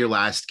one of your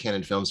last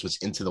Canon films was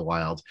Into the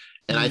Wild.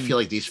 And I feel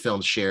like these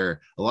films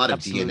share a lot of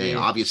DNA.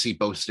 Obviously,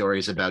 both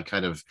stories about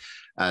kind of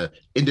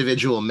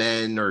individual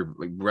men, or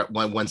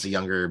one's a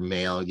younger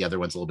male, the other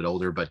one's a little bit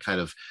older, but kind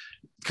of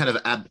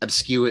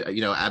obscure,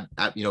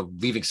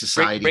 leaving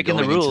society, breaking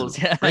the rules,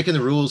 breaking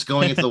the rules,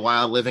 going into the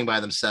wild, living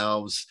by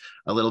themselves,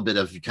 a little bit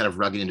of kind of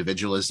rugged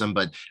individualism.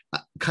 But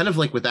kind of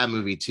like with that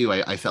movie too,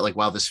 I felt like,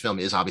 while this film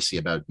is obviously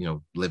about,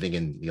 living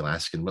in the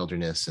Alaskan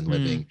wilderness and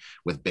living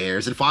with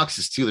bears and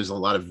foxes too, there's a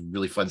lot of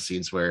really fun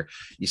scenes where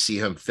you see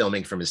him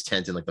filming from his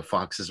tent and like the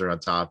foxes are on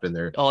top and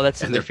they're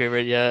their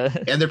favorite, yeah.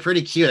 And they're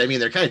pretty cute. I mean,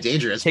 they're kind of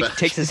dangerous.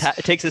 Takes his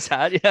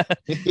hat, yeah.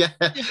 Yeah,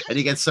 and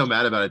he gets so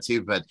mad about it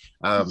too. But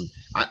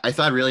I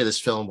thought really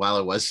this film, while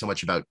it was so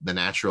much about the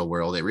natural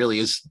world, it really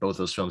is, both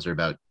those films are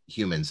about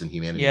humans and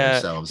humanity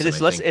themselves.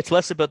 It's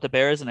less about the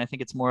bears, and I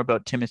think it's more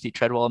about Timothy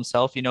Treadwell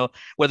himself.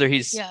 Whether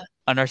he's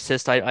a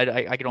narcissist,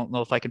 I don't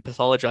know if I can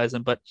pathologize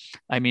him, but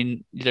I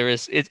mean, there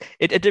is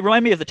it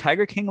reminded me of the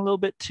Tiger King a little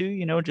bit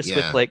too.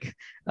 With like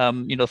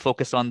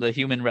focus on the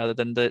human rather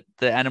than the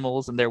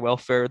animals and their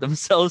welfare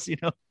themselves.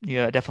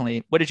 Yeah,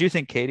 definitely. What did you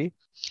think, Katie?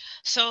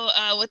 So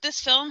with this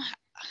film,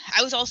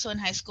 I was also in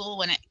high school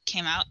when it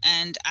came out,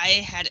 and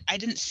I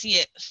didn't see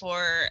it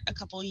for a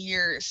couple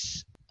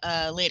years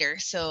later.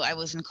 So I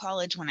was in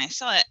college when I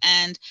saw it,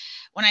 and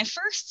when I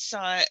first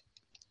saw it,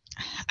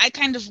 I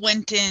kind of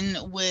went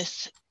in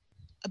with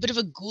a bit of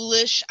a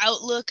ghoulish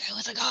outlook. I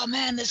was like, oh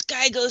man, this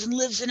guy goes and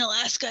lives in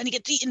Alaska and he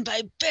gets etten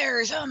by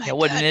bears. Oh my God.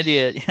 What an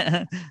idiot.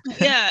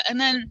 Yeah. And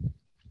then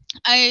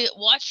I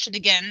watched it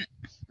again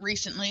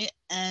recently,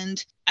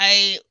 and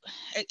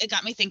it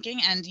got me thinking,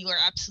 and you are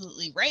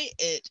absolutely right.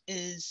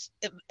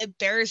 It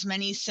bears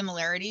many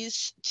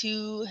similarities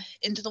to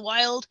Into the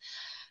Wild,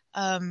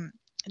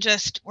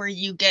 just where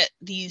you get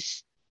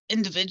these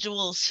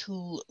individuals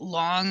who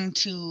long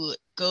to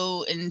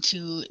go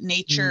into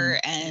nature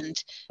and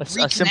a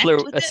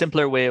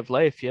simpler way of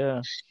life.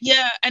 Yeah.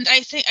 And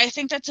I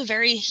think that's a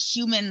very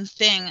human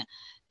thing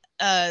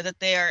that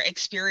they are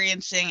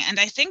experiencing, and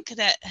I think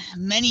that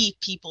many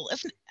people,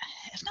 if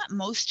not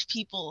most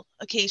people,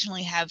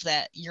 occasionally have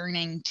that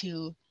yearning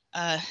to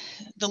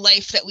the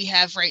life that we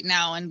have right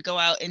now and go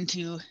out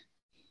into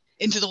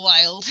the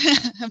wild.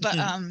 But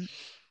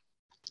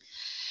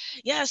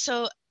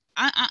so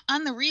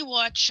on the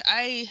rewatch,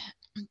 I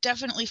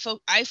definitely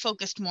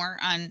focused more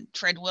on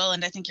Treadwell,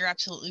 and I think you're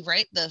absolutely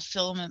right. The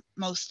film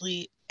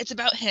mostly, it's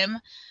about him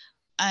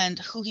and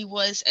who he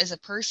was as a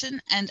person,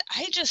 and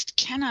I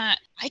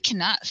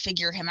cannot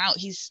figure him out.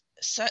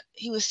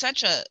 He was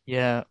such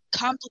a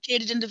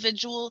complicated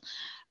individual.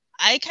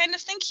 I kind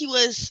of think he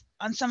was,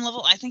 on some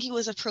level, I think he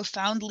was a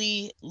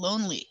profoundly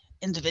lonely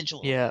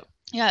individual.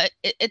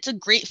 It's a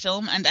great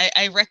film, and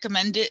I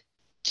recommend it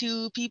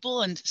to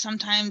people, and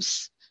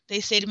sometimes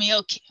they say to me,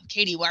 oh,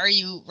 Katie, why are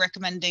you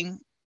recommending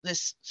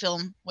this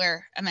film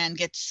where a man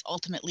gets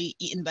ultimately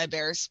eaten by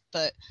bears?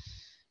 But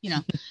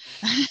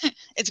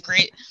it's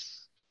great.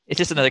 It's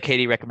just another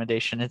Katie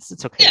recommendation.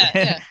 It's okay.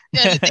 Yeah.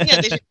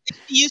 They should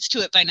be used to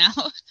it by now.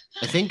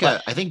 I think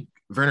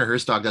Werner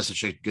Herzog does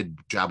such a good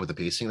job with the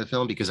pacing of the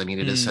film, because I mean,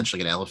 it is such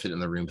like an elephant in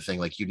the room thing.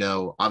 Like,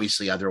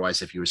 obviously,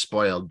 otherwise, if you were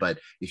spoiled, but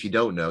if you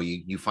don't know,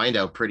 you find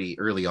out pretty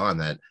early on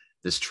that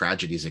this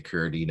tragedy has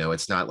occurred.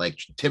 It's not like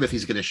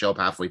Timothy's going to show up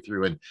halfway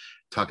through and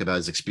talk about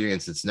his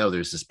experience.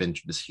 There's been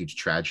this huge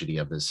tragedy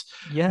of this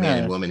man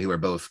and woman who are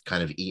both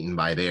kind of eaten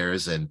by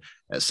bears, and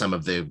some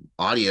of the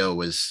audio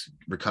was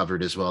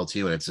recovered as well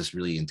too. And it's this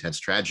really intense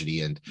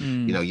tragedy. And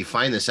you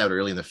find this out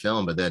early in the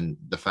film, but then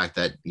the fact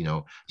that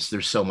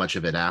there's so much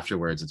of it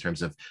afterwards in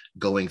terms of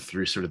going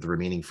through sort of the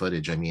remaining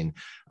footage. I mean,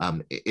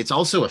 it's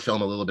also a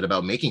film a little bit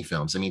about making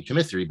films. I mean,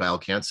 Timothy, by all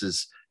counts,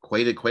 is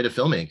quite a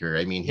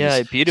filmmaker. I mean,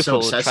 he's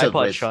beautiful so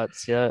tripod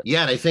shots. And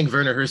I think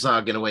Werner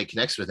Herzog in a way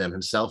connects with him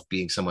himself,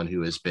 being someone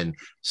who has been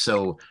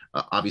so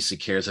obviously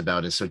cares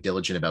about and so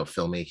diligent about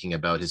filmmaking,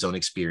 about his own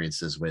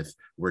experiences with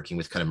working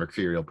with kind of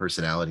mercurial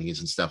personalities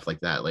and stuff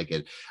like that. Like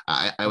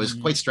I was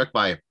quite struck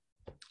by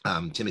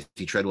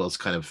Timothy Treadwell's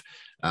kind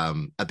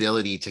of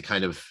ability to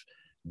kind of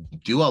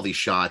do all these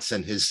shots,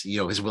 and his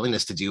his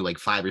willingness to do like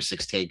 5 or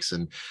 6 takes,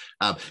 and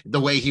the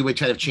way he would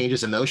kind of change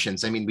his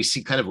emotions. I mean, we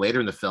see kind of later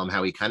in the film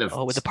how he kind of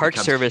with the Park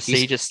Service,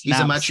 he just he's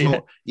a snaps, much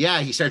more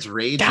he starts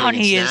raging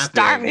Downey and is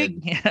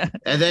snapping, starving.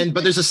 and then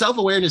but there's a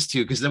self-awareness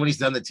too, because then when he's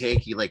done the take,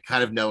 he like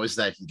kind of knows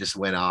that he just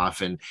went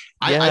off, and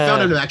I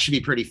found him to actually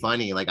be pretty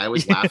funny. Like I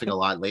was laughing a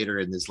lot later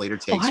in this later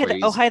takes.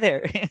 Hi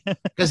there.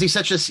 Because he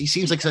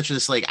seems like such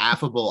this like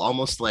affable,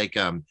 almost like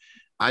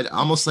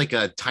almost like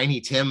a Tiny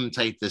Tim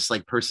type, this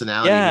like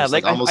personality,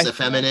 like almost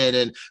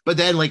effeminate, but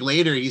then like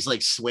later he's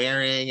like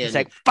swearing, and he's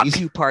like, "Fuck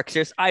you,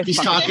 Parkers." He's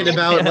talking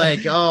about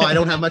like, oh, I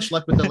don't have much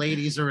luck with the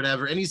ladies or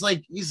whatever, and he's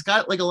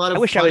got like a lot of. I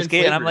wish I was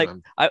gay, and I'm like,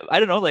 I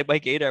don't know, like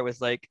Mike Gator was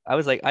like,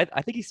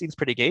 I think he seems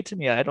pretty gay to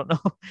me. I don't know.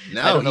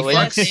 No, he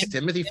fucks.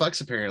 Timothy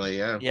fucks apparently.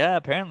 Yeah.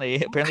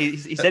 Apparently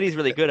he said he's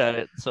really good at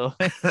it. So.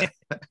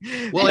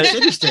 Well, it's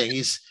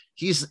interesting.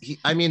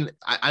 I mean,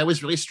 I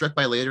was really struck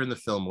by later in the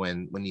film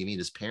when you meet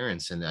his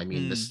parents, and I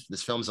mean,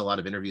 this film's a lot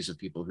of interviews with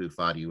people who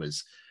thought he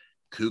was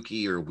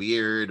kooky or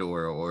weird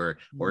or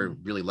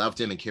really loved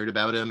him and cared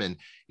about him. And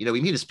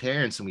we meet his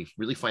parents, and we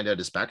really find out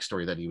his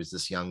backstory, that he was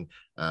this young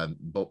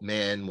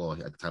man, well,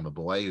 at the time a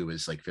boy, who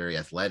was like very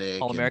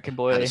athletic, all-American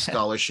boy, had a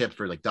scholarship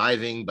for like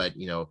diving, but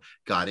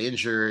got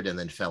injured and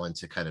then fell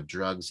into kind of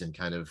drugs and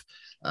kind of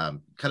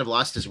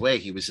lost his way.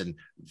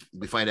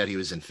 We find out he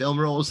was in film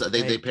roles.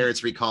 They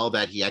parents recall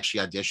that he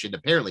actually auditioned,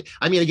 apparently.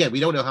 I mean, again, we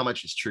don't know how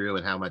much is true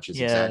and how much is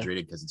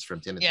exaggerated, because it's from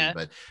Timothy,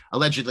 but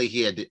allegedly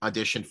he had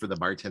auditioned for the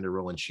bartender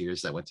role in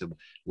Cheers that went to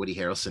Woody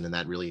Harrelson, and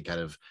that really kind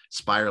of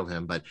spiraled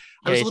him. But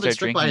I was a little bit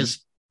struck by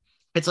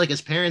it's like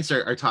his parents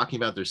are talking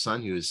about their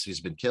son who's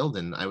been killed,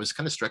 and I was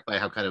kind of struck by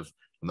how kind of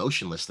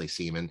emotionless they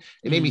seem, and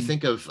it made me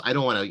think of, I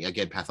don't want to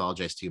again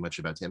pathologize too much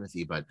about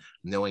Timothy, but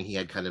knowing he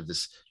had kind of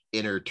this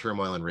inner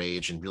turmoil and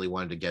rage and really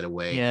wanted to get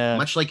away,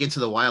 much like Into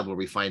the Wild, where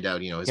we find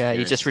out his parents,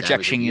 he's just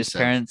rejecting his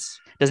parents,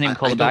 doesn't even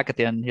call them back at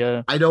the end.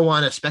 I don't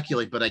want to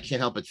speculate, but I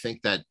can't help but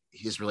think that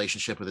his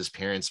relationship with his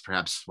parents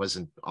perhaps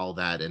wasn't all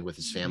that, and with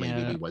his family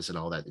maybe wasn't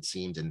all that it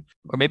seemed, and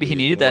or maybe he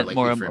needed that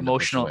more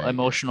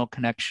emotional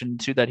connection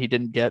too that he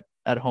didn't get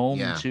at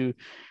home too.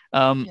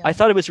 I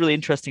thought it was really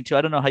interesting too.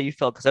 I don't know how you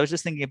felt, because I was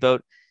just thinking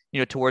about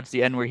towards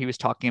the end where he was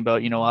talking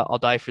about, I'll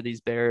die for these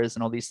bears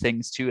and all these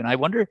things too. And I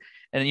wonder,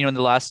 and, in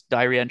the last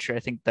diary entry, I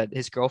think that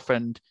his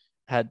girlfriend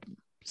had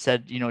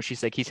said,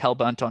 she's like, he's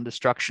hellbent on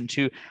destruction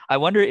too. I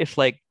wonder if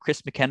like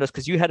Chris McCandless,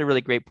 because you had a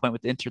really great point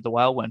with Enter the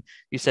Wild one.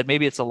 You said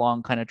maybe it's a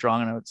long kind of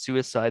drawn out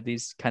suicide,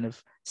 these kind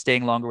of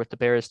staying longer with the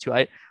bears too.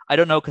 I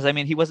don't know, because I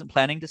mean, he wasn't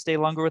planning to stay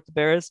longer with the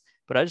bears,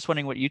 but I was just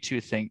wondering what you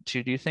two think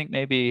too. Do you think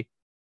maybe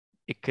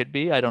it could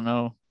be? I don't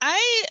know.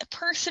 I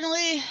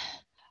personally...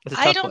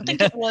 I don't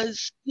think it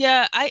was.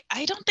 Yeah,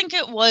 I don't think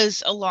it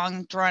was a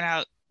long, drawn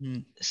out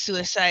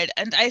suicide,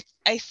 and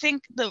I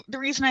think the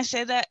reason I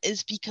say that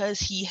is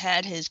because he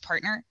had his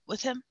partner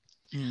with him,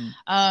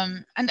 and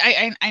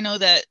I know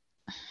that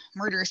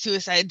murder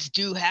suicides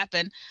do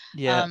happen,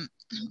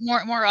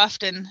 more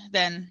often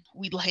than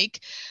we'd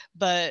like,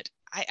 but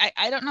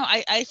I don't know.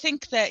 I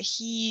think that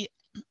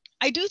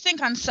I do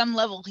think on some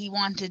level he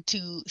wanted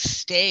to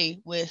stay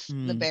with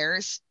the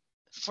bears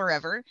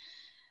forever.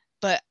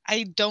 But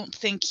I don't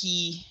think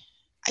he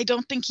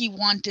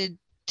wanted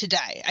to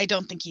die. I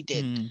don't think he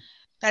did.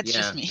 That's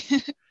just me.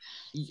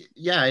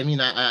 Yeah, I mean,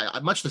 I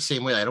much the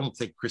same way. I don't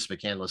think Chris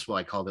McCandless, well,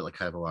 I called it like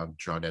kind of a long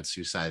drawn out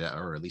suicide,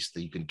 or at least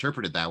that you can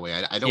interpret it that way.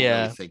 I don't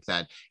really think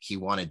that he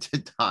wanted to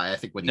die. I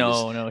think when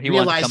he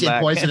realized he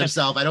had poisoned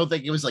himself, I don't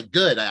think it was like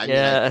good. I mean,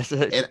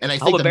 and I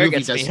think the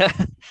movie does.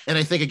 And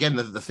I think again,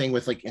 the thing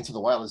with like Into the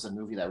Wild is a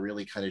movie that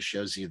really kind of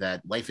shows you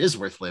that life is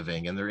worth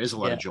living, and there is a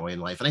lot of joy in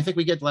life. And I think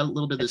we get a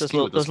little bit of this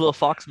too, those little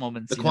fox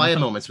moments, the quiet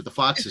moments with the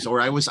foxes. Or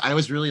I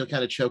was really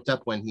kind of choked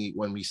up when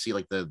we see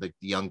like the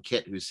young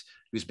kid who's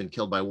been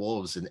killed by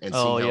wolves, and seeing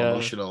how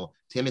emotional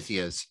Timothy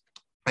is.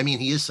 I mean,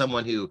 he is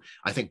someone who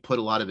I think put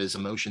a lot of his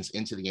emotions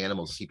into the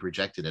animals. He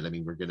projected it. I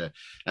mean, we're gonna,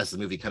 as the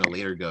movie kind of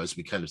later goes,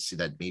 we kind of see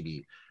that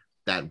maybe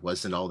that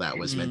wasn't all that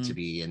was meant to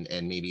be,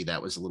 and maybe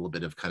that was a little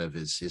bit of kind of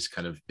his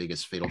kind of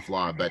biggest fatal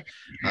flaw. But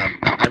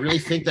I really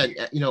think that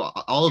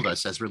all of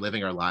us, as we're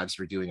living our lives,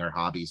 we're doing our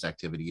hobbies,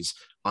 activities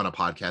on a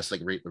podcast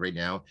like right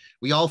now,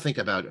 we all think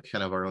about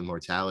kind of our own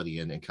mortality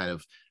and kind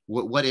of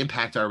what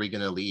impact are we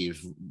going to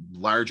leave,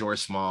 large or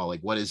small?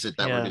 Like, what is it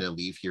that we're going to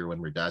leave here when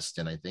we're dust?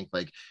 And I think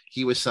like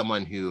he was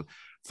someone who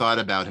thought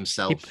about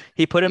himself.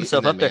 He put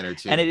himself up there,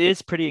 and it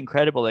is pretty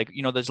incredible. Like,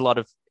 there's a lot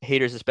of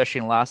haters, especially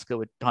in Alaska.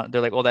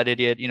 They're like, "Oh, that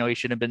idiot! He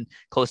shouldn't have been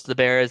close to the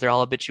bears." They're all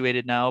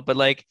habituated now. But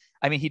like,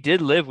 I mean, he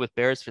did live with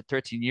bears for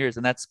 13 years,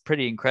 and that's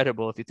pretty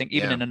incredible. If you think,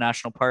 even in a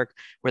national park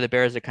where the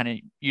bears are kind of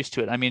used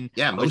to it. I mean,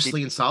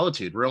 mostly in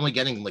solitude. We're only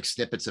getting like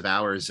snippets of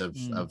hours of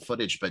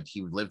footage, but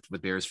he lived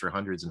with bears for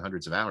hundreds and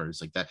hundreds of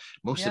hours. Like that,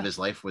 most of his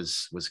life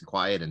was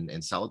quiet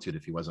and solitude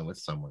if he wasn't with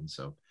someone.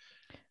 So.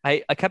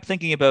 I kept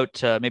thinking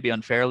about maybe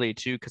unfairly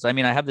too, because I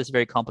mean I have this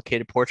very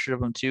complicated portrait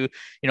of him too.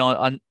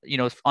 On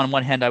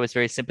one hand I was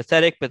very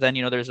sympathetic, but then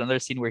there's another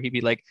scene where he'd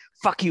be like,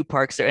 "Fuck you,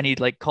 Parks," and he'd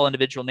like call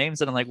individual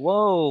names, and I'm like,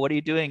 "Whoa, what are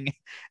you doing?"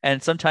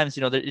 And sometimes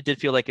it did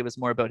feel like it was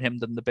more about him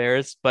than the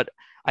Bears, but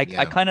I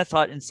kind of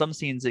thought in some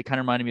scenes it kind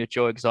of reminded me of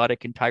Joe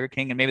Exotic and Tiger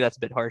King, and maybe that's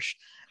a bit harsh.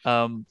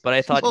 But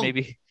I thought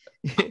maybe.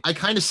 I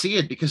kind of see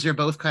it because they're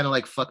both kind of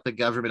like fuck the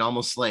government,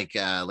 almost like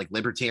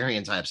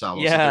libertarian types,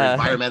 almost. Yeah. Like they're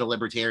environmental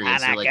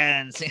libertarians. They're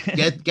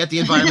like, get the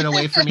environment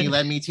away from me.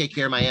 Let me take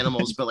care of my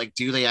animals. But like,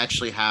 do they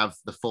actually have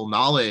the full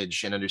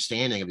knowledge and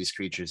understanding of these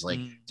creatures? Like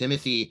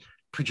Timothy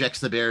projects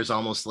the bears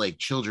almost like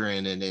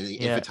children and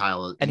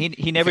infantile, and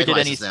he never did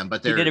any them,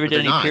 but he never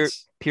did any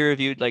peer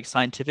reviewed like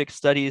scientific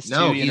studies.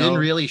 No, he didn't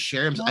really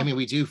share him. I mean,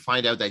 we do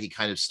find out that he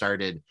kind of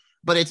started,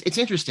 but it's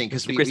interesting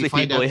because we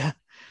find out.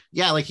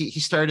 Yeah, like he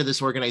started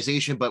this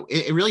organization, but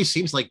it really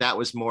seems like that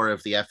was more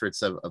of the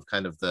efforts of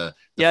kind of the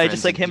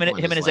just like him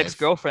and his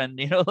ex-girlfriend,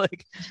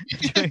 like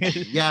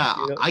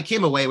I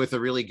came away with a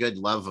really good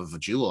love of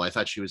Jewel. I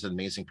thought she was an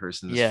amazing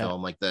person in this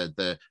film, like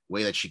the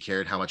way that she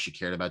cared, how much she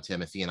cared about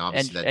Timothy, and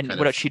obviously and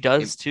what she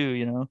does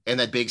too, and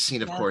that big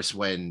scene, of course,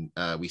 when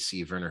we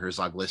see Werner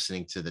Herzog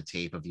listening to the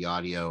tape of the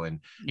audio, and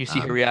you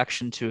see her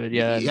reaction to it.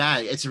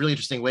 It's a really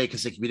interesting way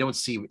because like we don't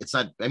see, it's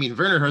not, I mean,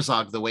 Werner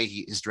Herzog, the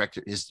way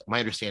my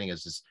understanding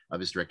is of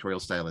his directorial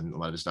style in a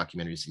lot of his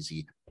documentaries is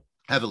he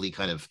heavily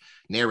kind of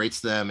narrates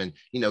them, and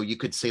you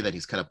could say that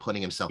he's kind of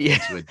putting himself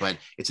into it, but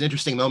it's an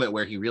interesting moment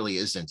where he really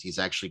isn't. He's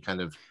actually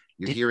kind of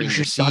you're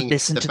seeing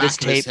the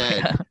back of his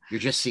head. You're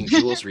just seeing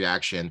Jewel's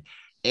reaction.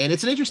 And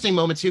it's an interesting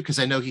moment too, because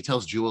I know he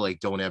tells Jewel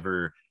like, "Don't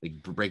ever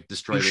like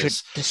destroy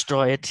this.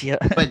 Destroy it." Yeah.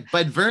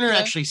 But Werner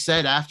actually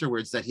said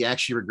afterwards that he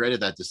actually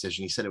regretted that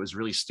decision. He said it was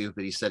really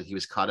stupid. He said he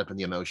was caught up in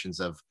the emotions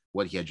of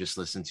what he had just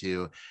listened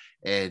to,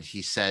 and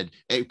he said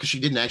because she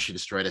didn't actually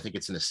destroy it. I think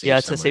it's in a safe. Yeah,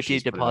 it's a safety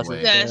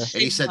deposit. And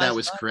he said that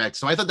was correct.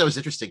 So I thought that was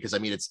interesting because I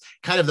mean it's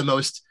kind of the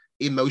most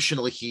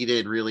emotionally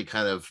heated, really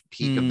kind of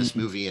peak of this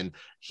movie, and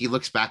he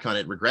looks back on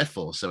it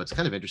regretful. So it's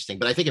kind of interesting,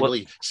 but I think it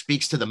really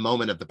speaks to the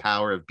moment of the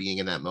power of being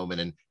in that moment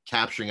and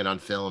capturing it on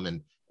film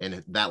and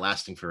that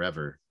lasting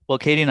forever. Well,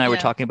 Katie and I were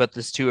talking about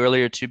this too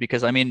earlier too,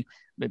 because I mean,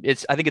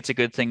 I think it's a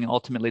good thing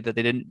ultimately that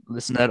they didn't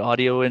listen to that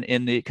audio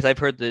in the, because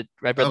I've read the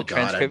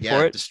transcript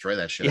for it. Destroy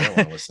that shit. I don't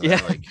want to listen to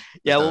that.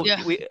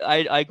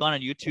 I gone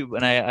on YouTube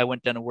and I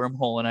went down a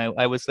wormhole and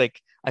I was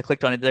like, I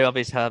clicked on it. They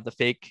obviously have the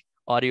fake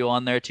audio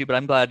on there too, but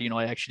I'm glad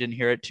I actually didn't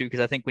hear it too, because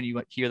I think when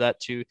you hear that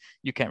too,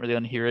 you can't really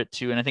unhear it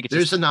too. And I think it's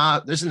there's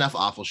enough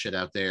awful shit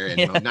out there, and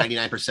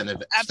 99%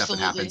 of stuff that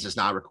happens is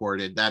not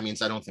recorded. That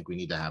means I don't think we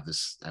need to have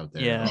this out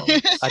there. Yeah,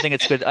 I think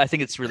it's good. I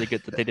think it's really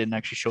good that they didn't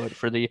actually show it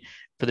for the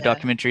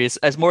documentary.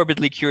 As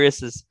morbidly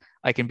curious as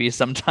I can be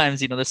sometimes,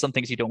 there's some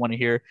things you don't want to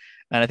hear,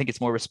 and I think it's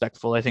more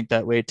respectful. I think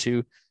that way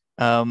too.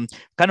 Kind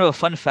of a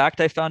fun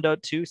fact I found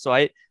out too. So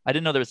I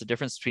didn't know there was a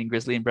difference between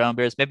grizzly and brown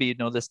bears. Maybe you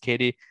know this,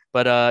 Katie,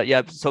 but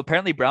so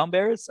apparently brown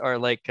bears are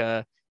like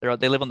they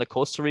live on the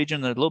coastal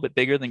region. They're a little bit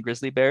bigger than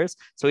grizzly bears.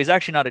 So he's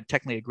actually not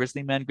technically a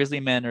grizzly man.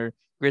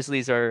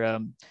 Grizzlies are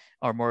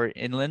more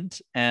inland,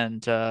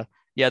 and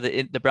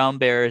the brown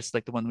bears,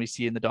 like the one we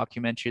see in the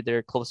documentary,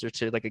 they're closer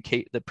to like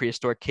the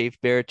prehistoric cave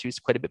bear too. It's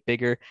quite a bit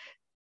bigger.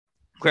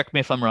 Correct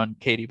me if I'm wrong,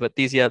 Katie, but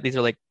these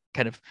are like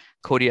kind of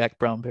Kodiak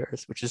brown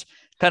bears, which is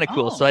kind of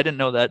cool. So I didn't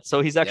know that.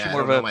 So he's actually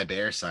more of my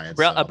bear science.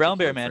 A brown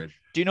bear man.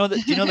 Do you know that?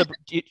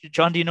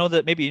 John? Do you know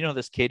that? Maybe you know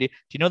this, Katie. Do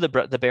you know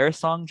the bear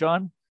song,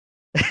 John?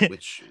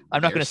 Which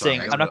I'm not going to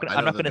sing. I'm not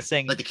going to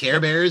sing. Like the Care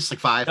Bears, like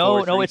 5.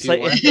 No, 4, 3, it's 2,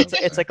 like 1.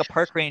 it's like a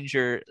park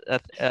ranger,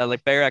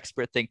 like bear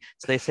expert thing.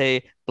 So they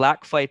say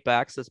black fight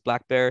back, so it's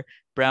black bear.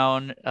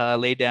 Brown,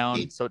 lay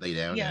down. Lay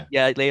down.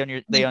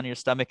 Lay on your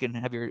stomach and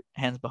have your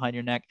hands behind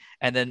your neck.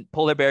 And then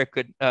polar bear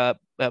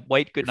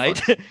white good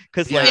night,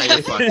 because just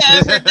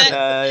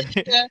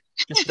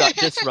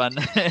run.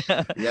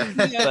 But you're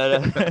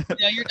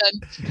done.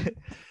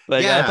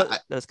 But I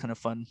thought that was kind of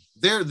fun.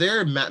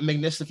 They're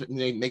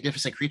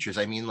magnificent creatures.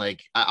 I mean,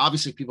 like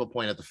obviously people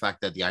point out the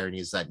fact that the irony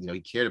is that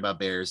he cared about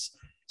bears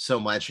so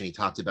much, and he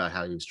talked about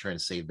how he was trying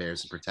to save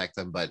bears and protect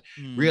them, but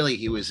really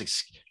he was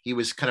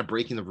kind of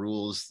breaking the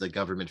rules, the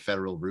government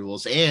federal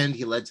rules, and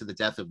he led to the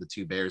death of the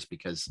 2 bears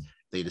because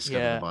they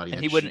discovered the body.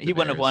 And he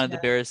wouldn't have wanted the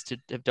bears to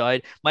have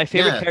died. My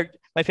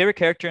favorite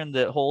character in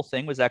the whole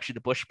thing was actually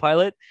the bush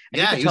pilot.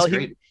 And he was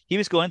great. He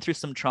was going through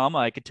some trauma.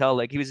 I could tell,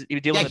 like he was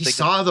dealing with. He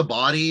saw the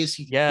bodies.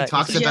 He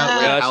talks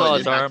about how it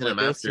impacted him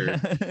after.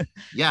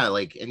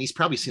 And he's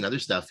probably seen other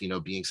stuff.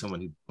 Being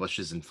someone who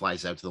bushes and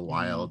flies out to the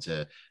wild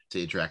to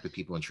interact with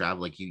people and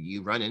travel. Like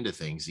you run into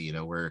things,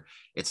 where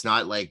it's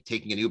not like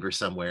taking an Uber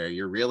somewhere.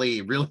 You're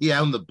really, really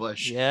out in the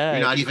bush. Yeah,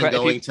 you're not even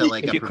going to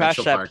like. If you crash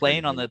that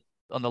plane on the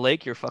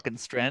lake, you're fucking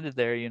stranded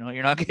there. You're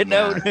not getting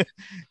out.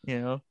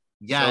 Yeah,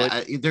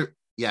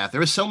 Yeah,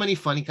 there was so many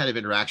funny kind of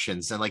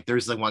interactions, and like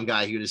there's like one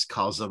guy who just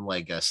calls him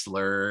like a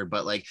slur,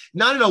 but like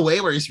not in a way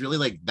where he's really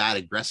like that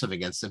aggressive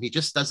against him. He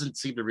just doesn't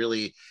seem to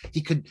really.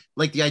 He could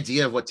like the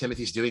idea of what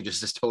Timothy's doing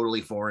just is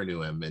totally foreign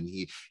to him, and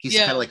he's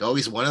kind of like, oh,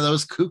 he's one of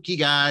those kooky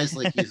guys.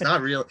 Like he's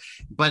not real,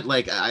 but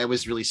like I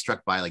was really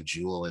struck by like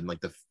Jewel and like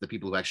the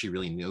people who actually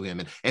really knew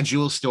him, and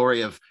Jewel's story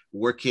of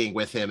working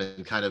with him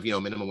and kind of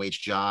minimum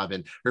wage job,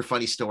 and her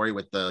funny story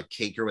with the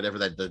cake or whatever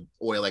that the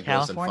oil that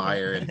goes on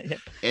fire,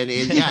 and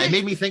yeah, it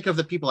made me think of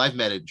the people I've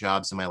met at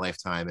jobs in my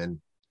lifetime, and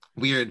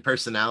weird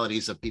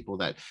personalities of people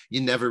that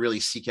you never really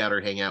seek out or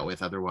hang out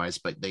with otherwise,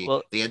 but they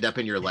end up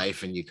in your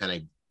life and you kind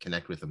of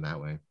connect with them that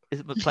way.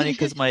 It's funny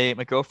because my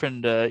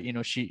girlfriend,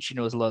 she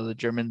knows a lot of the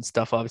German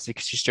stuff, obviously,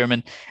 because she's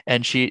German,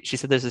 and she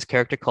said there's this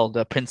character called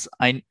Prince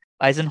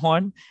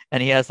Eisenhorn,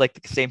 and he has like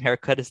the same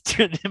haircut as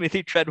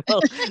Timothy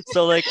Treadwell.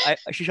 So like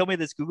she showed me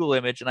this Google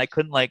image, and I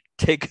couldn't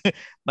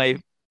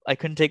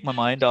take my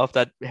mind off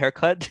that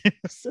haircut.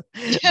 So,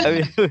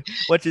 I mean,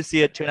 once you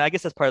see it too, and I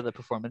guess that's part of the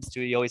performance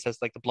too. He always has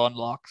like the blonde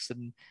locks,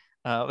 and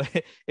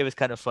it was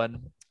kind of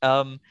fun.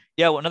 Well,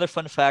 another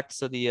fun fact.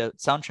 So the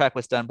soundtrack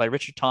was done by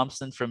Richard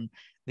Thompson from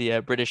the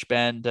British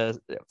band,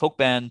 folk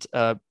band,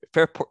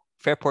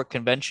 Fairport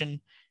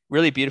Convention.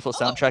 Really beautiful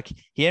soundtrack.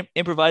 He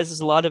improvises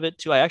a lot of it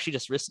too. I actually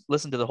just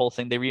listened to the whole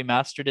thing. They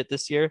remastered it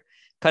this year.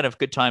 Kind of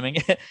good timing.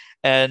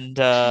 And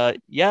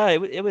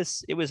it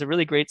was a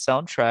really great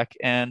soundtrack.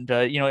 And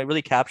it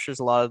really captures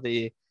a lot of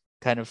the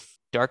kind of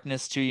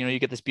darkness too. You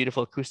get this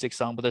beautiful acoustic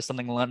song, but there's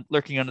something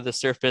lurking under the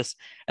surface.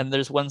 And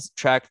there's one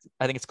track,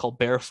 I think it's called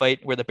Bear Fight,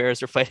 where the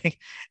bears are fighting.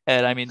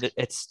 And I mean,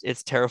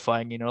 it's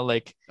terrifying,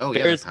 like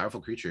bears,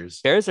 powerful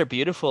creatures. Bears are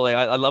beautiful.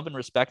 I love and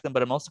respect them,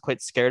 but I'm also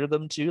quite scared of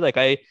them too. Like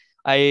I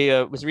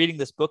was reading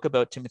this book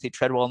about Timothy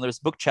Treadwell, and there's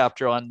a book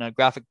chapter on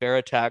graphic bear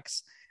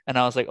attacks. And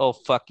I was like, oh,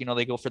 fuck,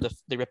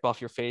 they rip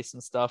off your face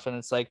and stuff. And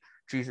it's like,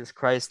 Jesus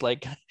Christ,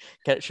 like,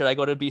 should I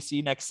go to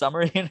BC next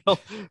summer?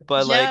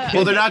 But like,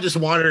 well, they're not just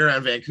wandering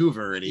around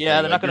Vancouver or anything.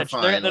 Yeah, they're not going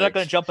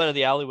to jump out of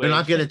the alleyway. They're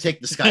not going to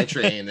take the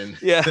SkyTrain and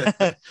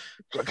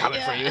we're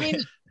coming for you. I mean,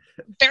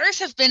 bears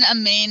have been a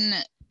main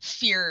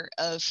fear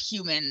of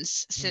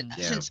humans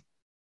since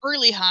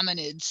early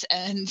hominids,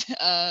 and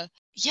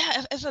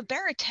if a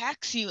bear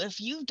attacks you, if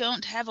you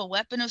don't have a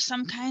weapon of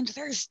some kind,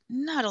 there's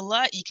not a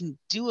lot you can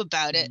do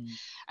about it.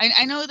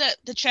 I know that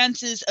the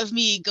chances of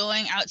me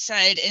going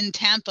outside in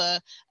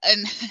Tampa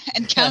and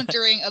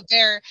encountering a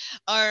bear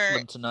are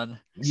slim to none.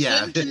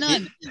 Slim to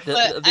none.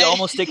 The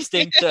almost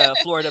extinct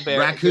Florida bear.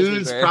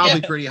 Raccoons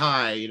probably pretty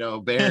high.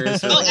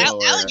 Bears.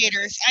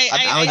 Alligators.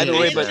 I don't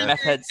worry about meth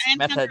heads.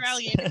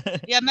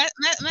 Yeah,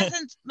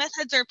 meth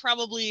heads are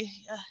probably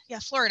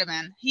Florida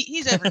man.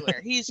 He's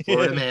everywhere. He's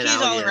Florida man. He's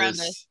all around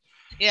us.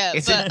 Yeah,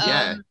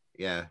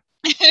 yeah.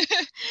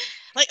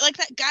 like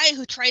that guy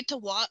who tried to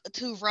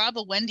rob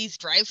a Wendy's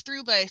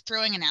drive-through by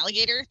throwing an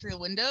alligator through a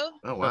window.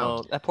 Oh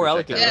wow, that poor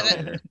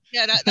alligator.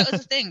 That was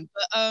a thing.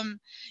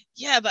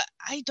 But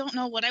I don't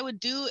know what I would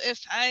do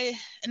if I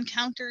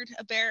encountered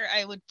a bear.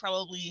 I would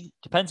probably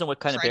depends on what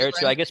kind of bear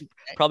too. I guess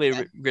probably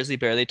a grizzly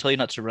bear. They tell you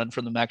not to run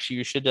from them. Actually,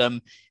 you should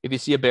if you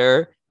see a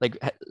bear, like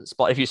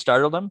if you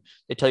startle them,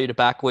 they tell you to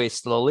back away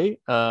slowly.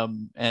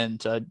 Don't.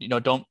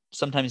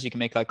 Sometimes you can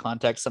make eye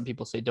contact. Some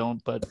people say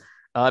don't, but.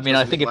 I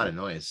think a lot of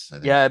noise.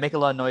 Make a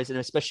lot of noise, and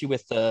especially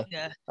with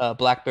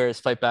black bears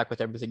fight back with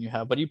everything you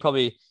have. But it'd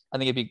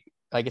be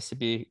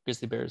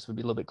grizzly bears would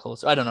be a little bit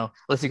closer. I don't know,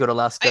 unless you go to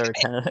Alaska or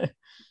Canada.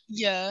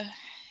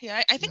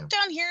 I think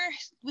down here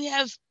we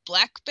have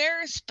black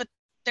bears, but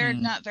they're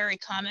not very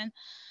common.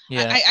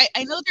 Yeah,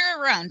 I know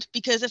they're around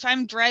because if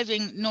I'm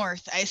driving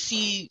north, I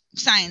see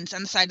signs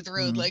on the side of the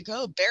road like,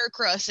 "Oh, bear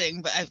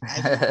crossing," but I've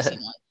never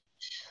seen one.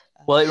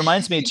 Well, it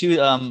reminds me too,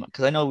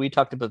 because I know we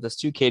talked about this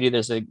too, Katie.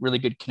 There's a really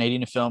good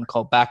Canadian film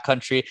called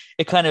Backcountry.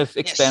 It kind of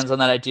expands on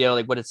that idea,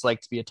 like what it's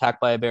like to be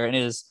attacked by a bear, and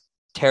it is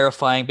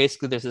terrifying.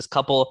 Basically, there's this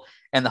couple,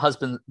 and the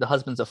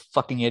husband's a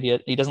fucking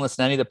idiot. He doesn't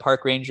listen to any of the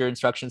park ranger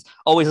instructions.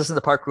 Always listen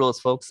to the park rules,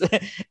 folks.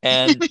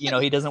 And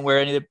he doesn't wear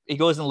any. He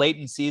goes in late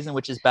in season,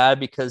 which is bad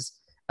because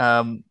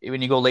when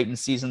you go late in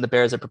season, the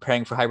bears are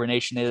preparing for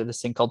hibernation. They have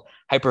this thing called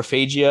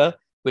hyperphagia,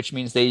 which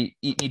means they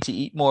need to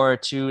eat more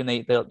too, and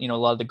they a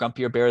lot of the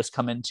grumpier bears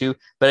come in too.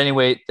 But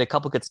anyway, the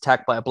couple gets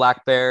attacked by a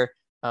black bear.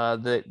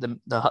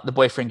 The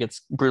boyfriend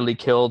gets brutally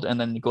killed, and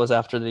then it goes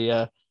after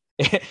the.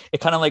 It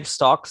kind of like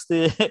stalks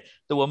the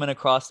woman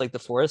across like the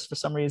forest for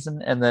some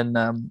reason, and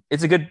then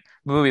it's a good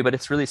movie, but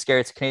it's really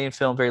scary. It's a Canadian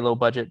film, very low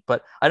budget.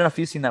 But I don't know if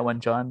you've seen that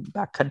one, John,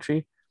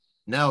 Backcountry.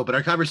 No, but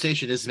our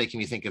conversation is making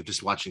me think of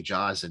just watching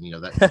Jaws, and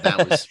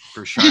that was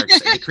for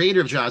sharks. The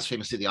creator of Jaws,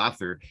 famously the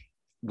author,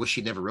 wish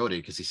he never wrote it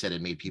because he said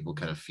it made people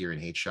kind of fear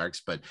and hate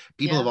sharks. But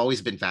people have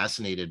always been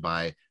fascinated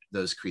by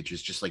those creatures,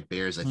 just like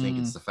bears. I think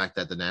it's the fact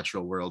that the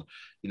natural world,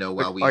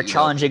 while we are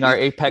challenging our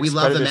apex. We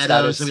love the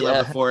meadows and we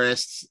love the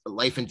forests.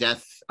 Life and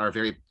death are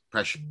very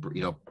precious,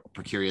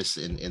 precarious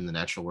in the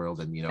natural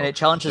world, and and it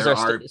challenges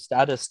our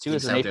status too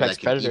as an apex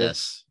predator.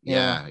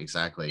 Yeah,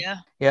 exactly.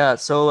 Yeah.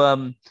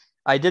 So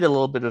I did a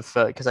little bit of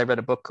because I read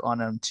a book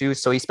on him too.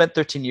 So he spent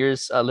 13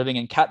 years living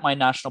in Katmai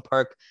National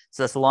Park.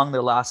 So that's along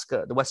the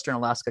Western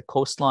Alaska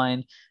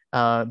coastline.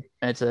 And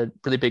it's a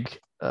really big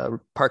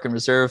park and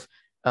reserve.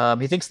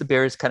 He thinks the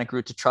bears kind of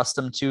grew to trust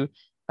him too.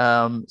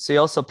 So he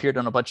also appeared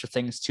on a bunch of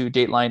things too: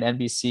 Dateline,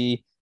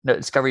 NBC,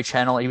 Discovery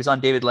Channel. He was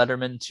on David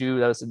Letterman too.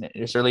 That was in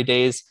his early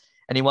days,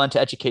 and he wanted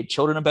to educate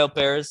children about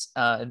bears.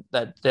 And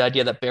that the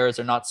idea that bears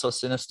are not so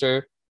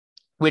sinister,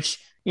 which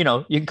you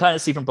can kind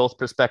of see from both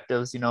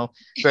perspectives.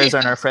 Bears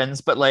aren't our friends,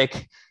 but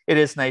like it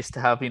is nice to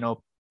have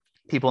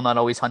people not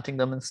always hunting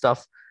them and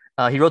stuff.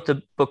 He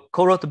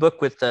co-wrote the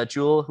book with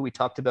Jewel, who we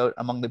talked about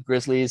among the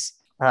grizzlies.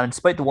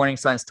 Despite the warning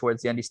signs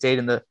towards the end, he stayed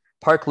in the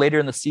park later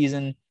in the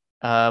season,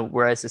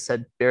 where, as I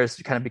said, bears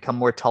kind of become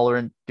more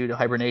tolerant due to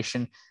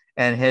hibernation.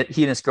 And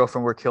he and his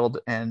girlfriend were killed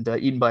and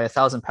eaten by a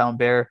 1,000-pound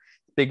bear,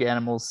 big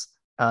animals.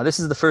 This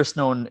is the first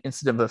known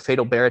incident of a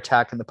fatal bear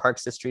attack in the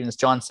park's history. And as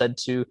John said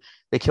too,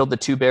 they killed the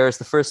 2 bears.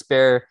 The first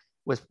bear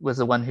was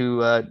the one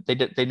who they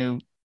did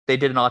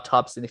an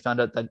autopsy and they found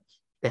out that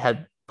they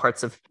had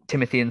parts of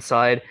Timothy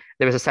inside.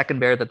 There was a second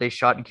bear that they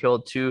shot and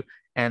killed too,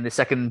 and the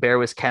second bear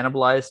was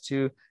cannibalized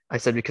too. I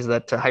said because of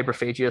that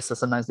hyperphagia, so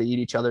sometimes they eat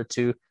each other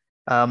too.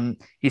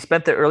 He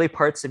spent the early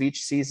parts of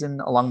each season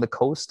along the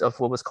coast of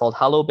what was called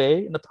Hollow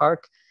Bay in the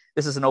park.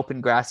 This is an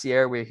open grassy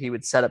area where he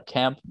would set up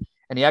camp,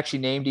 and he actually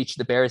named each of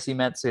the bears he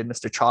met. So he had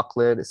Mr.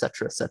 Chocolate,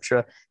 etc.,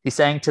 etc. He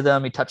sang to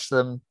them, he touched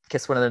them,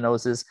 kissed one of their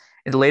noses.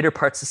 In the later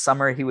parts of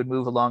summer, he would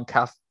move along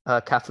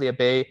Kaflia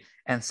Bay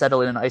and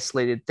settle in an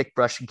isolated thick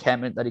brush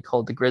encampment that he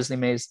called the Grizzly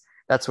Maze.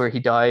 That's where he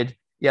died.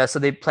 Yeah, so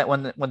they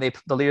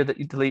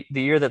the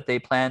year that they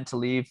planned to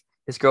leave,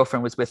 his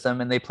girlfriend was with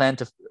them, and they planned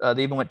to.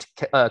 They even went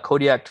to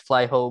Kodiak to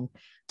fly home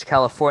to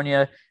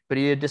California, but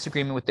he had a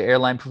disagreement with the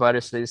airline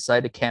provider, so they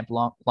decided to camp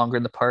longer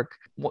in the park.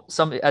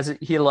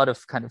 He had a lot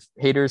of kind of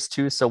haters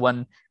too. So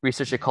one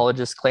research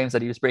ecologist claims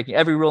that he was breaking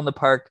every rule in the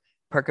park.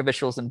 Park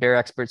officials and bear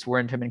experts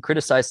warned him and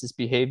criticized his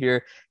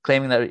behavior,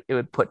 claiming that it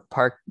would put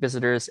park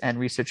visitors and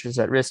researchers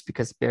at risk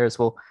because bears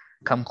will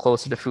come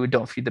closer to food.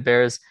 Don't feed the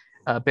bears.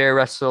 Bear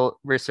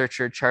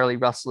researcher Charlie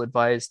Russell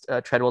advised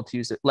Treadwell to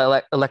use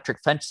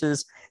electric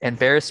fences and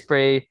bear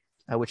spray,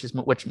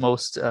 which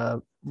most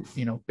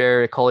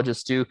bear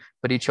ecologists do,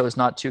 but he chose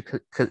not to,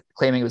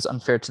 claiming it was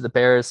unfair to the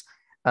bears.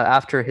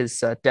 After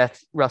his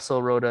death,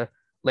 Russell wrote a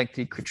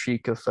lengthy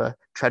critique of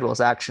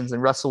Treadwell's actions,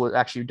 and Russell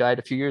actually died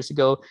a few years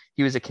ago.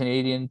 He was a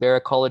Canadian bear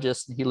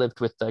ecologist, and he lived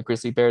with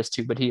grizzly bears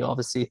too, but he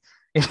obviously,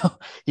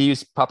 he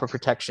used proper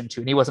protection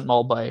too, and he wasn't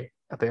mauled by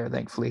a bear,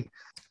 thankfully.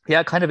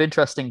 Yeah, kind of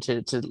interesting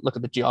to look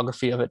at the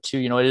geography of it too.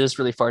 It is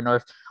really far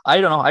north. I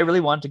don't know. I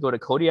really want to go to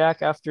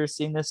Kodiak after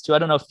seeing this too. I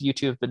don't know if you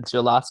two have been to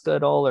Alaska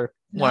at all or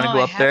want to go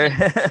up there.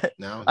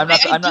 No, I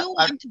do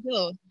want to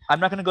go. I'm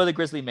not going to go to the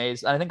Grizzly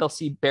Maze. I think I'll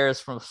see bears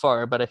from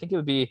afar, but I think it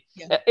would be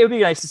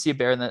nice to see a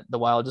bear in the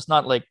wild, just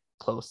not like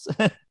close.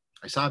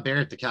 I saw a bear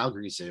at the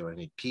Calgary Zoo and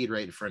he peed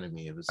right in front of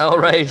me. It was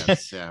right.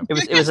 Intense, yeah. it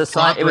was a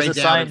sign. It was a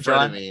sign,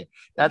 John.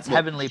 That's well,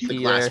 heavenly pee. The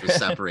glass was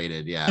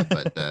separated, yeah.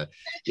 But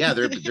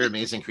they're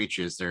amazing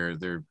creatures. They're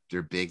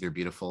big. They're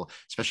beautiful,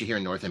 especially here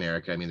in North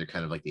America. I mean, they're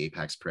kind of like the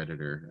apex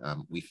predator.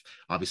 We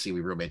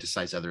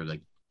romanticize other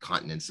like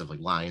continents of like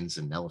lions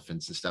and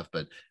elephants and stuff,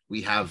 but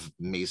we have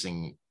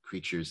amazing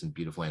creatures and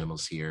beautiful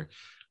animals here.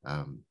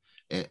 I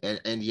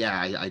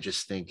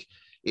just think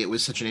it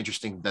was such an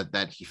interesting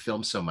that he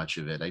filmed so much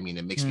of it. I mean,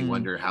 it makes me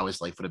wonder how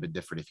his life would have been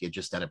different if he had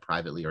just done it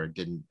privately or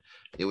didn't.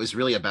 It was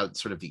really about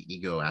sort of the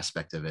ego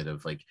aspect of it,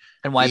 of like,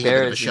 and why bears,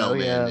 a bit of a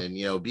showman,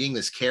 and being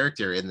this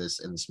character in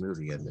this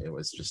movie. And it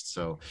was just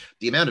so,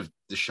 the amount of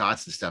the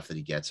shots and stuff that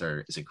he gets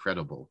is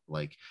incredible.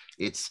 Like,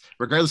 it's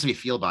regardless if you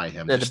feel by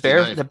him.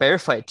 The bear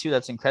fight too,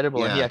 that's incredible.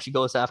 Yeah. And he actually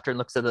goes after and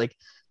looks at like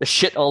the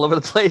shit all over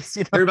the place.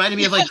 It reminded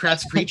me of like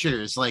Pratt's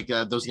Creatures, like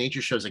those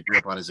nature shows I grew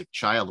up on as a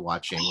child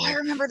watching. I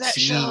remember that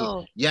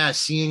show. Yeah,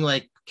 seeing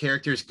like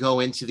characters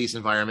go into these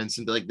environments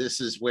and be like, this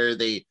is where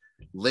they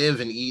live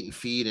and eat and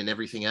feed and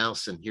everything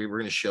else, and here we're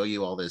going to show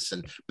you all this,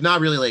 and but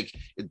not really like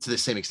to the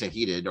same extent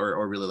he did,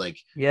 or really like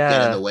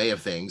get in the way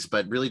of things,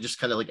 but really just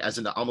kind of like as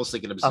almost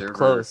like an observer up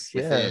close,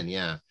 within.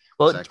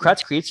 Well, exactly.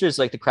 Pratt's Creatures,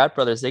 like the Pratt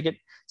brothers, they get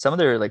some of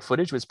their like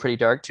footage was pretty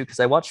dark too,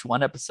 because I watched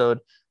one episode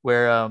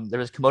where there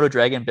was Komodo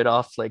dragon bit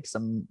off like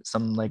some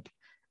like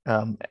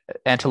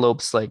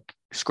antelope's like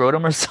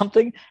scrotum or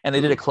something, and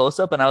they did a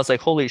close-up, and I was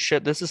like, holy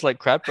shit, this is like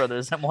Pratt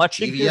brothers I'm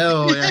watching.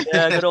 TVO,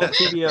 yeah, good old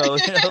TVO.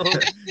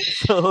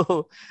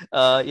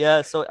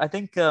 So I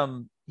think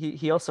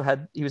he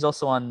was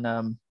also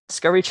on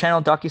Discovery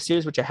Channel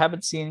docuseries, which I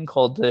haven't seen,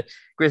 called the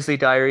Grizzly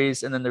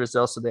Diaries, and then there was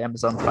also the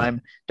Amazon Prime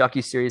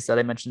docuseries that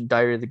I mentioned,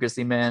 Diary of the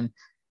Grizzly Man.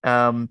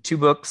 2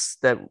 books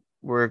that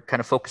were kind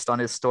of focused on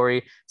his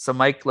story. So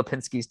Mike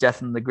Lipinski's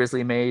Death in the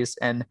Grizzly Maze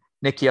and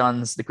Nick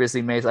Young's The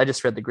Grizzly Maze. I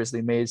just read The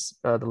Grizzly Maze,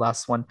 the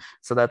last one.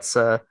 So that's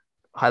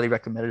highly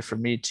recommended for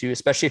me too,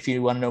 especially if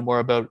you want to know more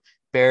about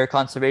bear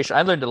conservation.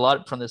 I learned a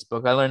lot from this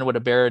book. I learned what a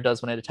bear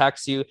does when it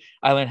attacks you.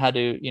 I learned how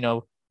to,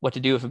 what to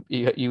do if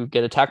you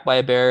get attacked by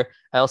a bear.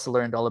 I also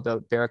learned all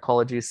about bear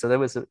ecology. So that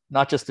was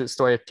not just the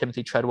story of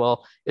Timothy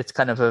Treadwell. It's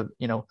kind of a,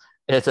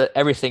 it's a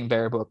everything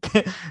bear book.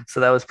 So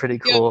that was pretty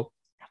cool.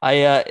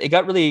 It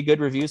got really good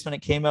reviews when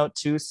it came out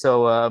too.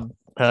 So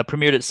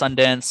premiered at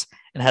Sundance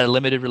and had a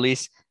limited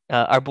release.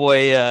 Our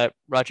boy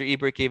Roger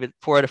Ebert gave it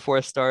 4 out of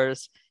 4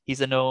 stars.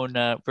 He's a known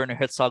Werner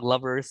Herzog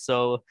lover,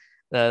 so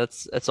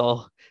that's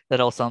all. That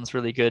all sounds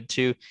really good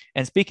too.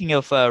 And speaking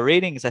of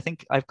ratings, I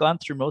think I've gone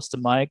through most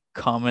of my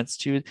comments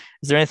too.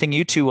 Is there anything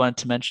you two want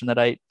to mention that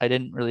I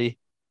didn't really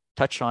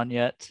touch on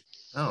yet?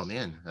 Oh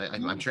man,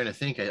 I'm trying to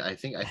think. I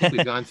think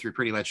we've gone through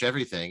pretty much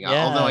everything.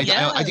 Yeah. Although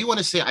I do want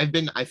to say I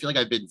feel like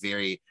I've been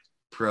very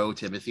pro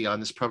Timothy on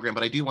this program,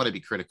 but I do want to be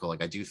critical.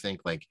 Like I do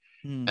think like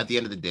at the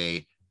end of the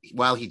day,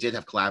 while he did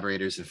have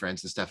collaborators and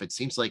friends and stuff, it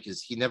seems like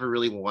he never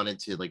really wanted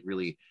to like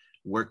really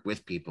work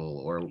with people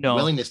or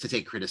willingness to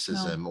take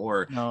criticism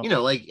or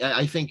like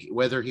I think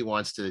whether he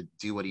wants to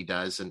do what he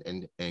does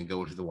and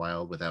go into the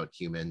wild without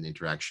human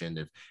interaction,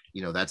 if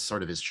that's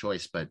sort of his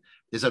choice, but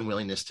his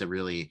unwillingness to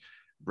really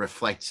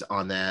reflect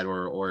on that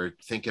or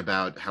think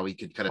about how he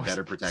could kind of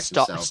better protect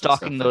himself,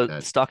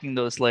 stalking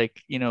those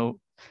like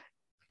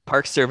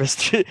Park Service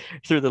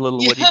through the little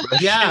woody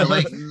brush. Yeah,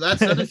 like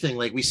that's another thing.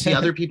 Like we see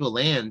other people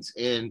land,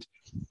 and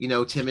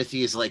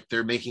Timothy is like,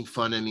 they're making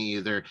fun of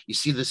me. You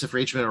see this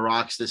arrangement of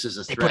rocks. This is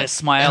a threat. They put a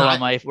smile on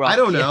my rock. I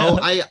don't know.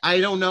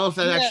 I don't know if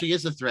that actually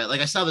is a threat.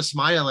 Like I saw the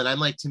smile, and I'm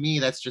like, to me,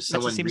 that's just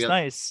someone. Seems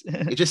nice.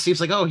 It just seems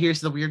like, oh,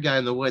 here's the weird guy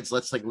in the woods.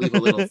 Let's like leave a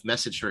little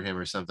message for him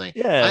or something.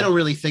 Yeah. I don't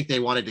really think they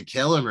wanted to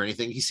kill him or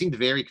anything. He seemed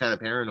very kind of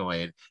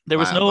paranoid. There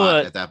was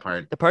at that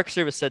part. The Park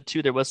Service said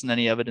too there wasn't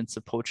any evidence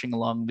of poaching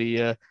along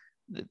the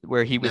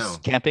where he was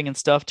camping and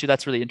stuff too.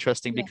 That's really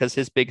interesting because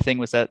his big thing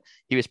was that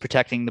he was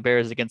protecting the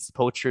bears against the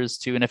poachers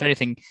too. And if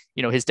anything,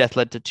 his death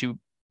led to 2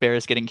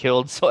 bears getting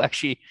killed. So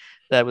actually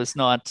that was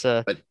not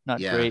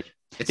great.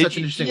 It's such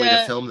an interesting way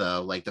to film,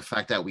 though. Like the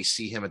fact that we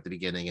see him at the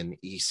beginning, and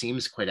he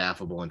seems quite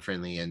affable and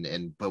friendly, and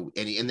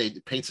they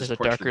paints this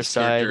portrait of this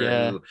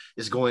character who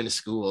is going to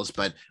schools,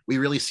 but we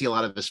really see a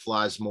lot of his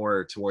flaws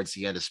more towards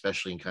the end,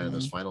 especially in kind of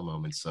those final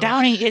moments. So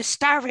Downey is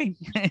starving.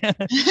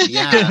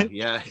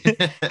 yeah.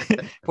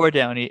 Poor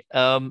Downey.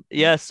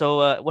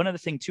 So one other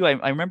thing too,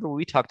 I remember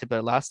we talked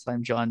about last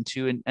time, John,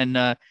 too, and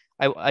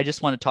I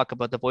just want to talk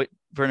about the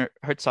Werner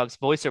Herzog's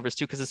voiceovers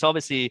too, because it's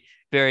obviously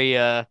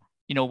very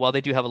while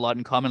they do have a lot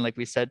in common, like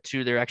we said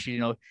too, they're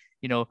actually,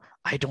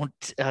 I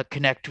don't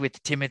connect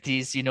with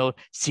Timothy's,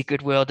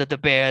 secret world of the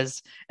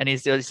bears. And he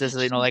says,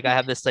 like, I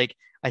have this, like,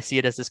 I see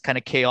it as this kind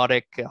of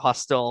chaotic,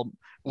 hostile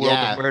world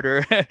of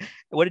murder.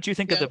 What did you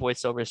think of the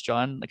voiceovers,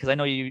 John? Because I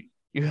know you.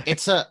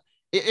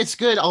 It's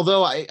good.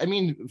 Although I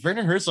mean,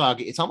 Werner Herzog,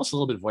 it's almost a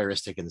little bit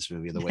voyeuristic in this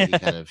movie, the way he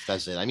kind of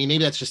does it. I mean,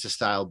 maybe that's just a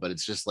style, but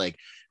it's just like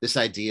this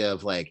idea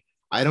of like,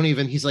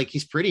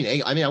 he's pretty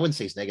negative. I mean, I wouldn't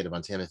say he's negative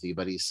on Timothy,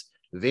 but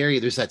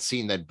there's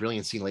that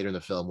brilliant scene later in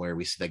the film where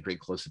we see that great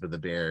close-up of the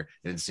bear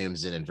and it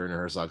zooms in and Werner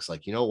Herzog's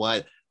like, you know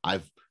what?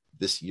 At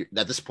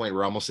this point,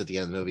 we're almost at the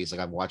end of the movie. It's like,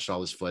 I've watched all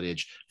this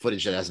footage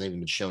that hasn't even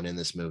been shown in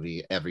this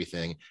movie,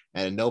 everything.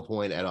 And at no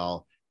point at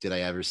all did I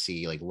ever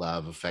see like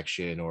love,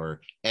 affection,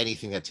 or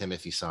anything that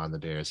Timothy saw in the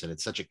bears. And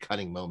it's such a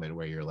cutting moment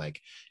where you're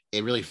like,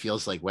 it really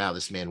feels like, wow,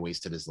 this man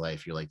wasted his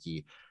life. You're like,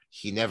 he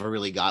never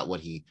really got what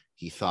he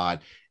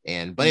thought.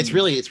 But it's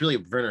really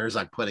Werner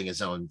Herzog putting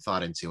his own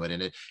thought into it.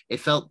 And it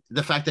felt,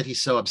 the fact that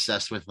he's so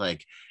obsessed with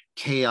like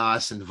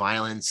chaos and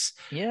violence.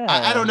 Yeah.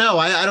 I don't know.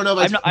 I don't know.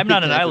 I'm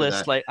not a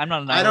nihilist. Like I'm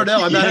not a nihilist. I don't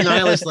know. I'm not a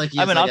nihilist. Like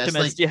I'm an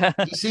optimist.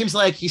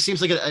 Like, he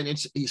seems like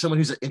someone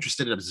who's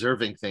interested in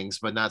observing things,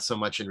 but not so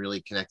much in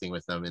really connecting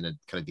with them in a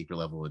kind of deeper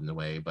level in a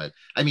way. But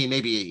I mean,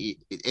 maybe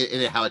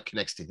in how it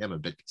connects to him a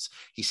bit, because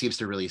he seems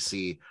to really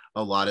see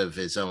a lot of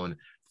his own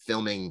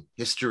filming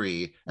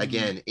history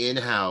again in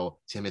how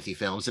Timothy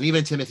films, and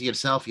even Timothy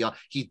himself.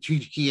 He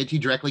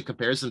directly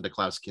compares him to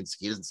Klaus Kinski.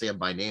 He doesn't say him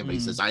by name, but he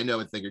says, "I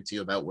know a thing or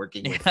two about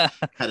working with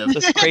kind of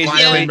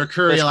violent,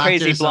 mercurial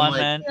actors."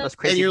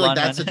 And you're like,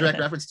 that's a direct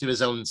reference to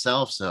his own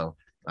self. So,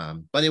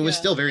 but it was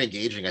still very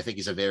engaging. I think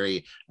he's a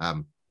very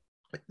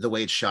the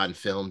way it's shot and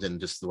filmed and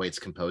just the way it's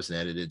composed and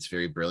edited, it's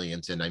very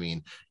brilliant. And I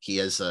mean, he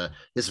has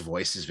his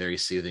voice is very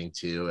soothing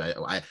too.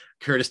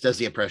 Curtis does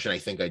the impression I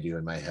think I do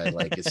in my head,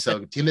 like it's so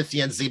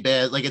Timothy and the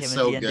Bears, like it's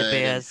so good.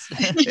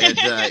 And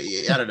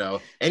I don't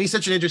know. And he's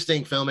such an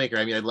interesting filmmaker.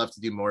 I mean, I'd love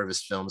to do more of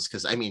his films,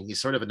 because I mean, he's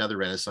sort of another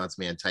Renaissance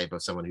man type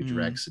of someone who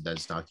directs and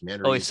does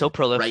documentaries. Oh, he's so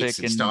prolific, writes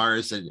and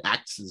stars and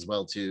acts as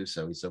well too.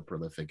 So he's so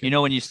prolific. You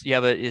know, when you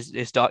have his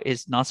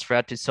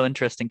Nosferatu is so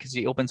interesting because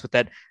he opens with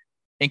that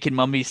Incan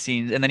mummy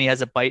scenes, and then he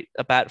has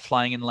a bat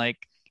flying in like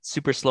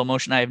super slow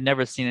motion. I have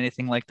never seen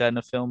anything like that in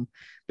a film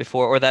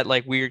before, or that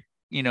like weird,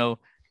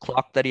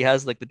 clock that he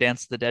has, like the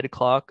Dance of the Dead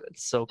clock.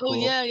 It's so cool.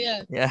 Oh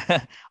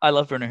yeah. I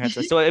love Werner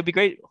Herzog. So it'd be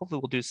great. Hopefully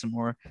we'll do some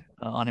more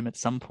on him at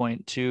some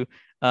point too.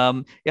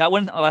 One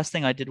last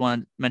thing I did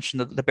want to mention,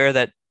 the bear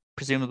that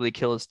presumably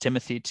kills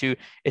Timothy too.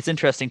 It's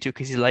interesting too,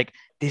 because he's like,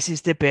 this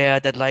is the bear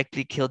that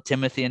likely killed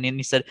Timothy, and then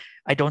he said,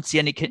 I don't see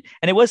any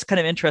and it was kind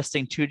of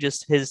interesting too,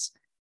 just his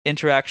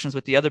interactions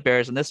with the other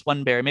bears, and this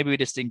one bear, maybe we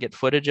just didn't get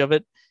footage of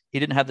it. He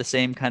didn't have the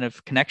same kind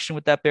of connection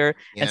with that bear,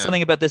 and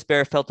something about this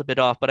bear felt a bit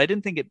off. But I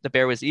didn't think the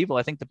bear was evil.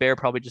 I think the bear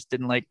probably just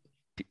didn't like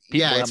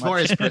people. It's more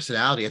his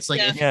personality. It's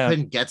like if you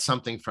couldn't get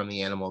something from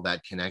the animal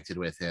that connected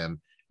with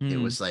him, it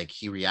was like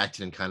he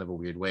reacted in kind of a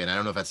weird way. And I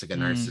don't know if that's like a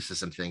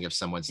narcissism thing. If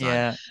someone's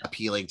not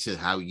appealing to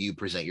how you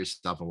present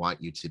yourself and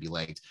want you to be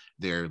liked,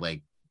 they're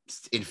like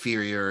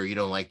inferior, or you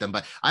don't like them.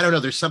 But I don't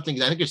know. There's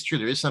something, I think it's true.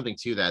 There is something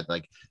to that.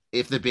 Like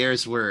if the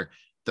bears were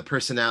the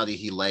personality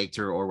he liked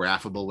or were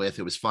affable with,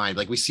 it was fine.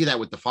 Like we see that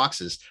with the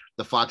foxes.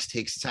 The fox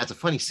has a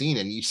funny scene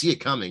and you see it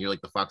coming. You're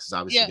like, the fox is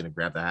obviously going to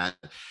grab the hat.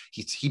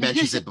 He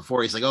mentions it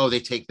before. He's like, oh, they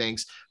take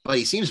things, but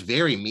he seems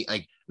very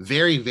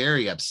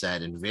very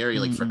upset and very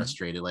like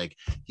frustrated. Like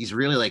he's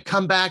really like,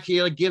 come back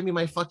here, like give me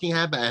my fucking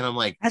hat back. And I'm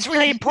like, that's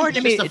really important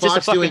to me. It's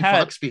just a doing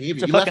fox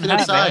behavior. You left it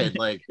inside. Man.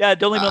 Like,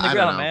 don't leave it on the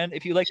ground, man.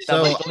 If you like that,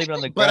 don't leave it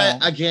on the ground.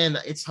 But again,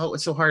 it's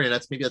so hard, and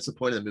that's the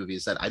point of the movie,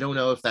 is that I don't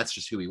know if that's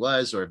just who he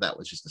was or if that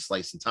was just a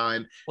slice in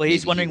time. Well,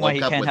 he's wondering why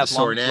he can't have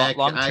long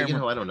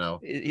term. I don't know.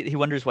 He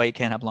wonders why he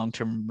can't have long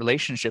term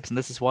relationships, and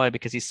this is why,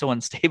 because he's so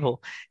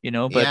unstable.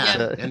 But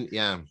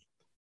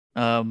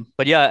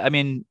but yeah, I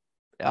mean,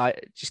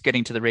 just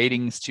getting to the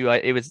ratings too,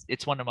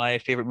 it's one of my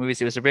favorite movies.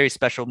 It was a very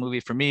special movie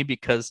for me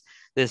because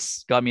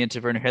this got me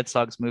into Werner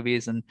Herzog's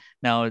movies, and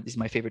now he's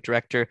my favorite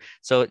director.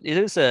 So it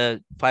is a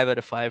 5 out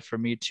of 5 for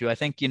me too. I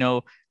think,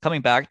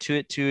 coming back to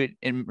it too,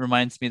 it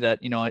reminds me that,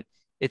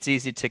 it's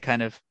easy to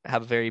kind of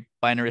have a very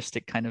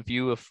binaristic kind of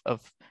view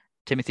of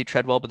Timothy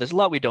Treadwell, but there's a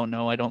lot we don't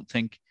know. I don't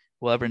think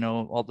we'll ever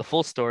know all the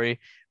full story,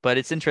 but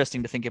it's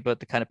interesting to think about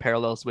the kind of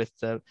parallels with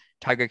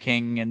Tiger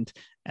King and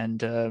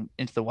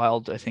Into the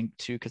Wild, I think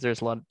too, because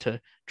there's a lot to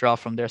draw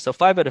from there. So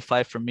 5 out of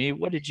 5 for me.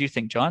 What did you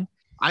think, John?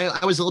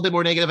 I was a little bit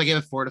more negative. I gave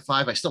it 4 out of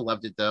 5. I still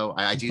loved it though.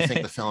 I do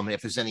think the film,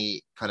 if there's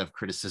any kind of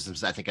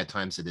criticisms, I think at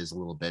times it is a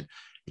little bit,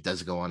 it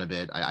does go on a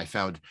bit.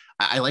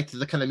 I liked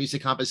the kind of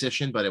music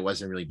composition, but it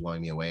wasn't really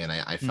blowing me away. And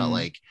I felt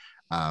like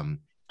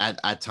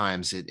at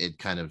times it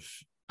kind of,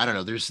 I don't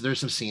know. There's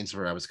some scenes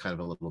where I was kind of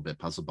a little bit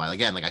puzzled by.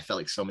 Again, like I felt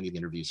like so many of the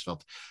interviews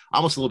felt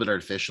almost a little bit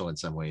artificial in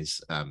some ways,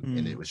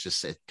 and it was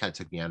just, it kind of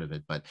took me out of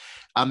it. But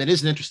it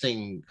is an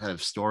interesting kind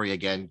of story.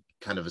 Again,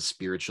 kind of a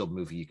spiritual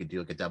movie. You could do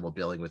like a double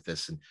billing with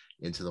this and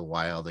Into the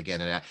Wild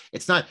again. And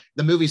it's not,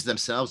 the movies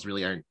themselves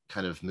really aren't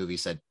kind of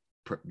movies that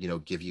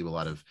give you a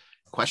lot of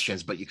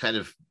questions, but you kind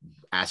of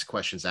ask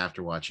questions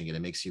after watching it.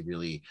 It makes you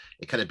really,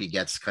 it kind of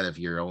begets kind of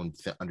your own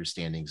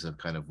understandings of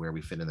kind of where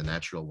we fit in the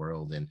natural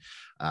world. And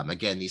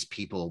again, these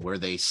people, were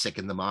they sick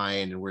in the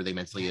mind, or were they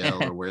mentally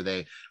ill, or were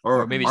they,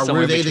 or maybe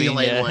were they the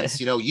enlightened ones?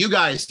 You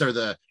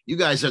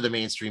guys are the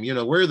mainstream,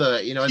 we're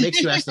the, it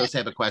makes you ask those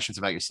type of questions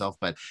about yourself.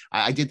 But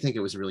I did think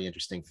it was a really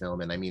interesting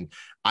film. And I mean,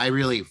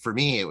 for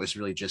me, it was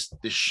really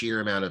just the sheer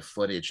amount of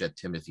footage that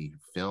Timothy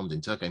filmed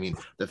and took. I mean,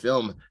 the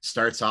film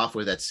starts off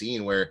with that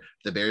scene where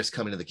the bears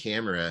come into the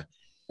camera,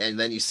 and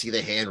then you see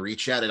the hand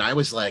reach out, and I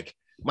was like,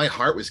 my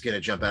heart was going to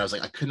jump out. I was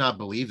like, I could not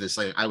believe this.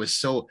 Like, it was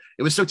so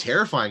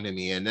terrifying to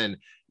me. And then,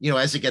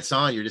 as it gets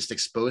on, you're just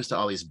exposed to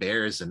all these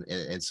bears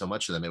and so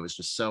much of them. It was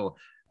just so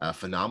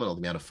phenomenal,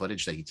 the amount of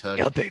footage that he took.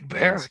 A big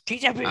bear.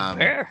 Teach a big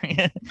bear.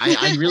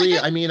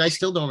 I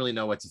still don't really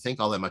know what to think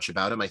all that much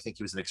about him. I think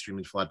he was an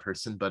extremely flawed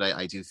person, but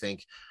I do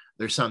think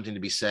there's something to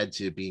be said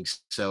to being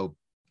so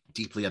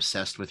deeply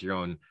obsessed with your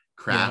own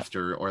craft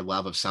or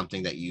love of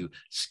something that you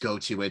go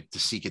to it to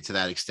seek it to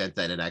that extent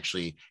that it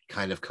actually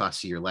kind of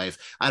costs you your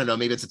life. I don't know,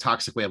 maybe it's a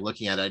toxic way of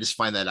looking at it. I just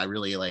find that I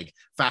really like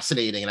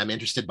fascinating, and I'm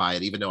interested by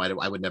it, even though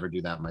I would never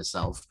do that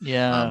myself.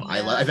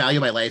 I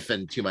value my life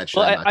and too much.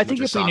 Well, I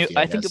think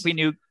if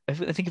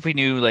we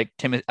knew like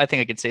Timothy, I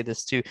think I could say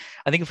this too.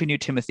 I think if we knew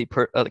Timothy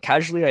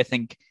casually, I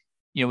think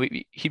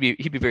he'd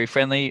be very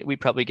friendly.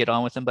 We'd probably get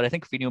on with him. But I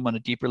think if we knew him on a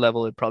deeper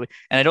level, it'd probably.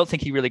 And I don't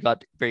think he really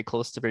got very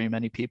close to very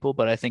many people.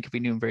 But I think if we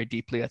knew him very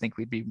deeply, I think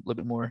we'd be a little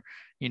bit more,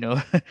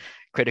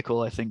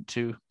 critical. I think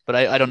too. But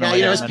I don't know.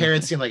 Yeah, his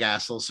parents seem like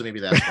assholes, so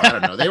maybe that's why. I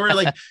don't know. They were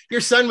like, your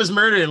son was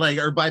murdered, like,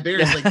 or by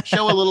bears. Like,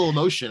 show a little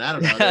emotion. I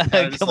don't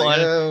know. Come on.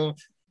 Oh,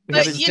 we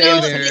haven't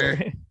stayed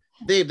there.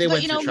 They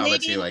went through trauma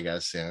too, I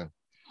guess. Yeah.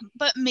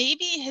 But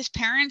maybe his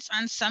parents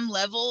on some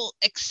level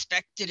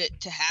expected it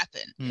to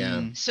happen.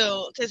 Yeah.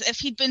 So, because if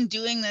he'd been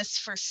doing this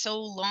for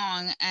so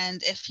long,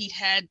 and if he'd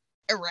had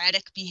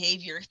erratic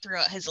behavior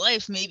throughout his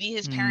life, maybe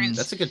his parents,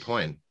 that's a good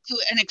point, to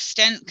an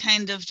extent,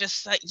 kind of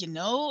just like,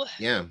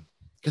 yeah,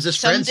 because his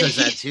friend says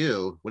that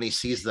too when he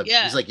sees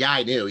he's like, yeah,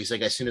 I knew. He's like,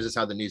 as soon as I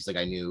saw the news, like,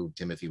 I knew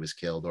Timothy was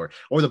killed, or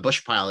the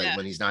bush pilot,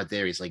 when he's not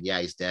there, he's like, yeah,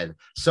 he's dead.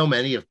 So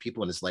many of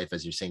people in his life,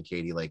 as you're saying,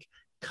 Katie, like,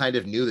 kind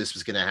of knew this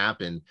was going to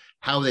happen.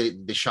 How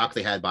the shock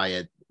they had by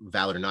it,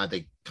 valid or not,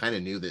 they kind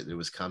of knew that it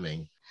was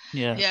coming.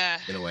 Yeah,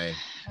 in a way.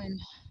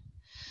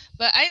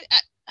 But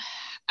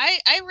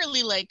I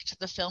really liked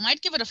the film.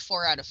 I'd give it a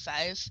 4 out of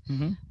 5.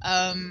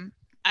 Mm-hmm.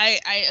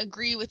 I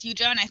agree with you,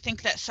 John. I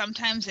think that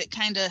sometimes it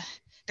kind of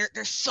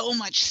there's so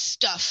much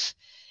stuff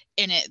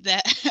in it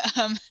that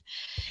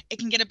it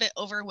can get a bit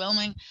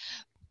overwhelming.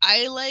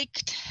 I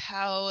liked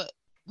how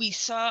we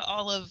saw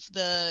all of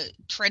the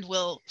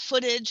Treadwell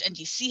footage, and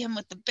you see him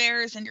with the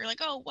bears, and you're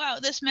like, oh wow,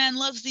 this man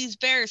loves these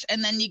bears.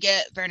 And then you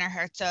get Werner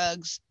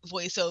Herzog's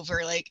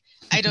voiceover, like,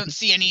 I don't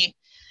see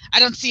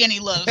any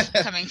love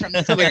coming from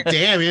this bear. Like,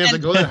 damn, you have to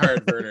go that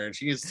hard, Werner.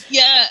 Jeez.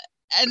 Yeah,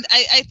 and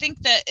I think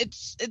that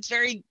it's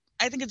very,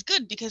 I think it's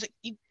good because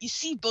you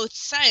see both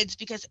sides,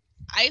 because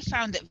I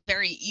found it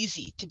very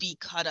easy to be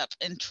caught up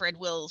in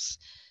Treadwell's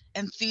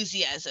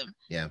enthusiasm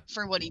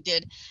for what he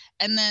did.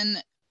 And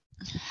then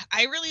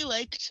I really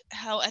liked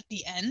how at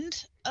the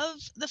end of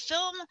the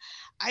film,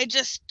 I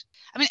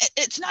mean,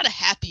 it's not a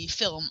happy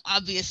film,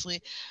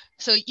 obviously.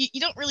 So you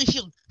don't really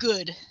feel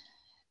good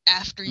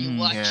after you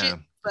watch it.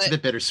 But it's a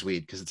bit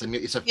bittersweet because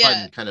it's a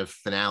fun kind of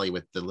finale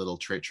with the little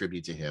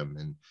tribute to him,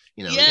 and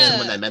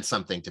someone that meant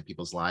something to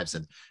people's lives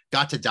and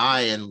got to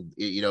die and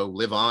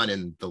live on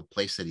in the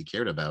place that he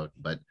cared about.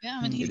 But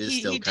I mean, he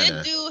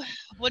did do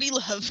what he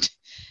loved.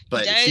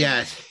 But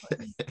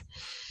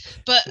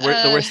but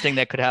the worst thing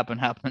that could happen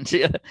happened.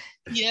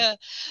 Yeah,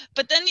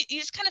 but then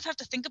you just kind of have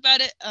to think about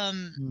it,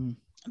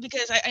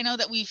 because I know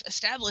that we've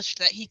established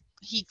that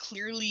he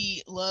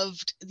clearly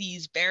loved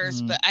these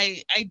bears, but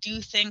I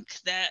do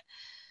think that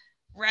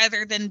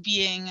rather than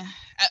being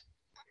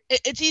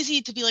it's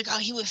easy to be like, oh,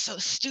 he was so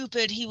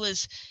stupid, he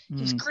was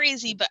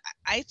crazy, but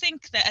I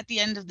think that at the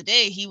end of the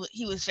day he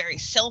was very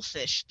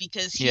selfish,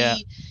 because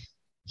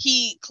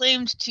he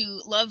claimed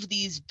to love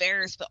these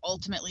bears, but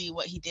ultimately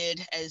what he did,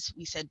 as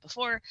we said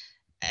before,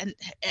 and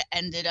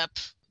ended up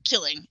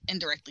killing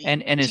indirectly,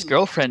 and his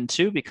girlfriend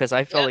too, because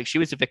I felt like she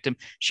was a victim.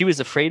 She was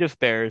afraid of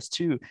bears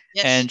too,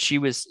 and she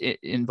was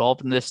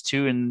involved in this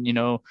too, and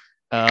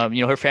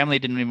her family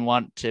didn't even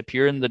want to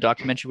appear in the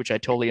documentary, which I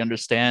totally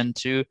understand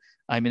too.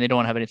 I mean, they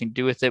don't have anything to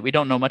do with it. We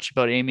don't know much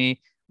about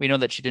Amy. We know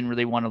that she didn't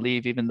really want to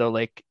leave, even though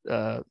they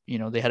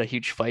had a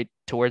huge fight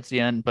towards the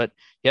end. But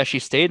yeah, she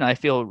stayed, and I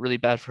feel really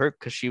bad for her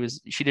because she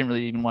didn't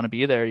really even want to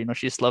be there.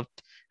 She just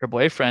loved her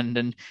boyfriend,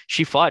 and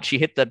she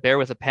hit that bear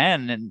with a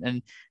pan,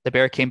 and the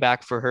bear came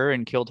back for her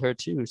and killed her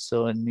too.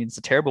 So I mean, it's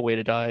a terrible way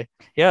to die.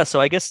 Yeah.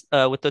 So I guess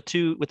with the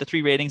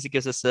 3 ratings, it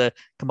gives us a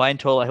combined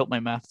total, I hope my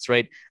math's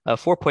right,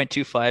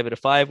 4.25 out of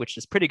 5, which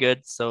is pretty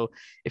good. So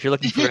if you're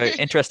looking for an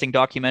interesting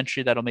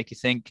documentary that'll make you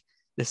think,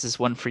 this is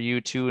one for you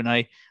too. And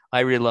I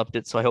really loved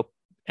it. So I hope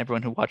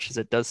everyone who watches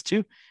it does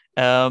too.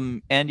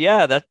 And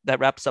yeah, that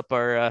wraps up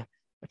our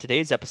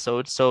today's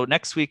episode. So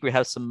next week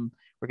we're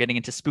getting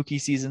into spooky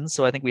season.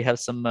 So I think we have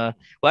some,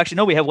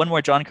 we have one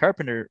more John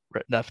Carpenter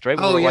left, right?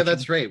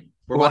 That's right.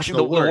 We're watching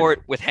the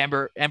Ward with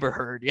Amber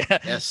Heard. Yeah.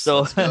 Yes. So,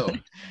 let's go.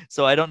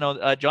 So I don't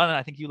know, John,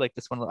 I think you like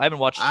this one. I haven't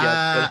watched it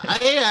yet.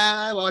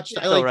 I watched it.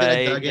 I liked it.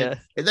 I dug it.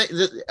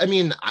 I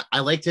mean, I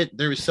liked it.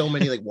 There were so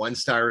many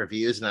 1-star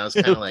reviews, and I was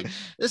kind of like,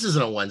 this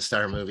isn't a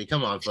 1-star movie.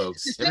 Come on,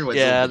 folks. Everyone's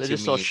they're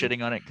just all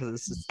shitting on it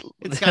because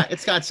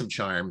it's got some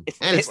charm,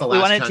 and it's the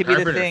last John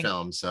Carpenter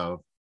film.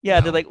 So yeah,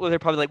 they're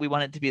probably like, we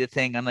want it to be the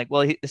thing. I'm like,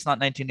 well, it's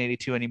not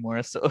 1982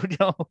 anymore, so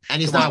no.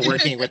 And he's not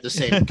working with the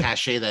same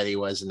cachet that he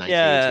was in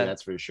 1982.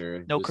 That's for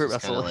sure. No Kurt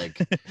Russell.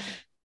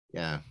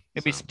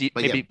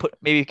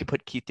 Maybe you could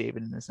put Keith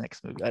David in this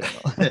next movie. I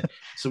don't know.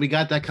 So we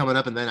got that coming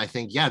up, and then I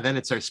think then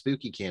it's our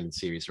spooky canon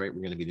series, right? We're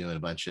going to be doing a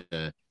bunch of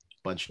films.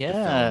 We're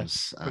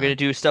going to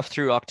do stuff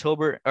through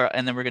October,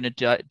 and then we're going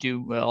to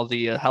do all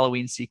the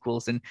Halloween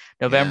sequels in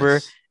November.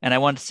 Yes. And I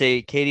want to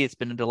say, Katie, it's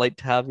been a delight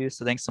to have you.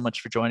 So thanks so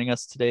much for joining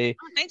us today.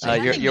 Oh, thanks for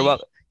having me.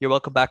 You're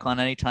welcome back on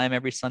anytime,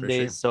 every Sunday.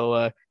 Sure.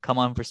 So come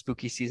on for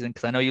spooky season,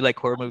 because I know you like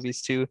horror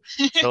movies too.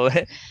 So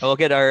we'll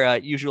get our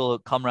usual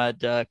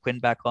comrade Quinn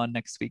back on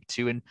next week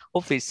too, and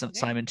hopefully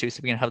Simon too, so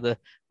we can have the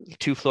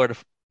 2 Florida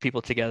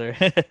people together.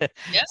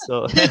 Yeah.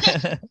 So.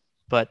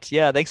 But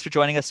yeah, thanks for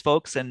joining us,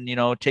 folks. And,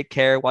 take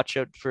care, watch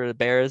out for the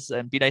bears,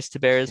 and be nice to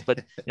bears,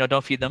 but,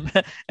 don't feed them.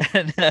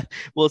 And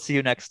we'll see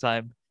you next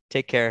time.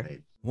 Take care.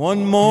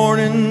 One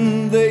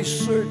morning they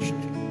searched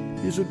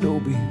his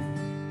adobe.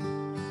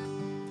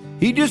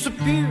 He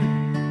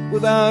disappeared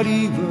without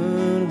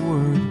even a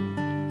word.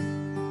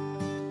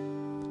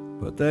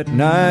 But that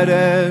night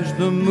as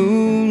the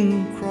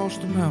moon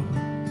crossed the mountain,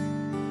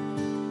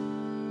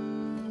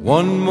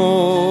 one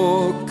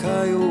more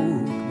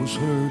coyote was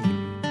heard.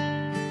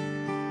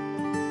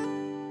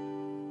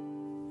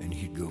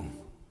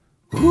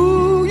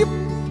 Ooh, yip,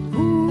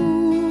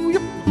 ooh,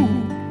 yip, ooh.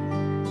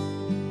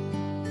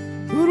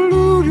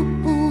 Ooh, yip,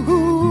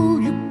 ooh,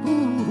 yip,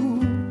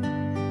 ooh.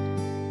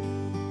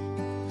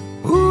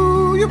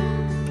 Ooh, yip.